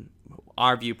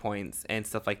our viewpoints and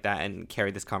stuff like that and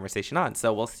carry this conversation on.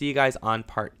 So we'll see you guys on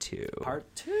part 2. Part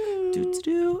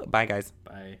 2. Bye, guys.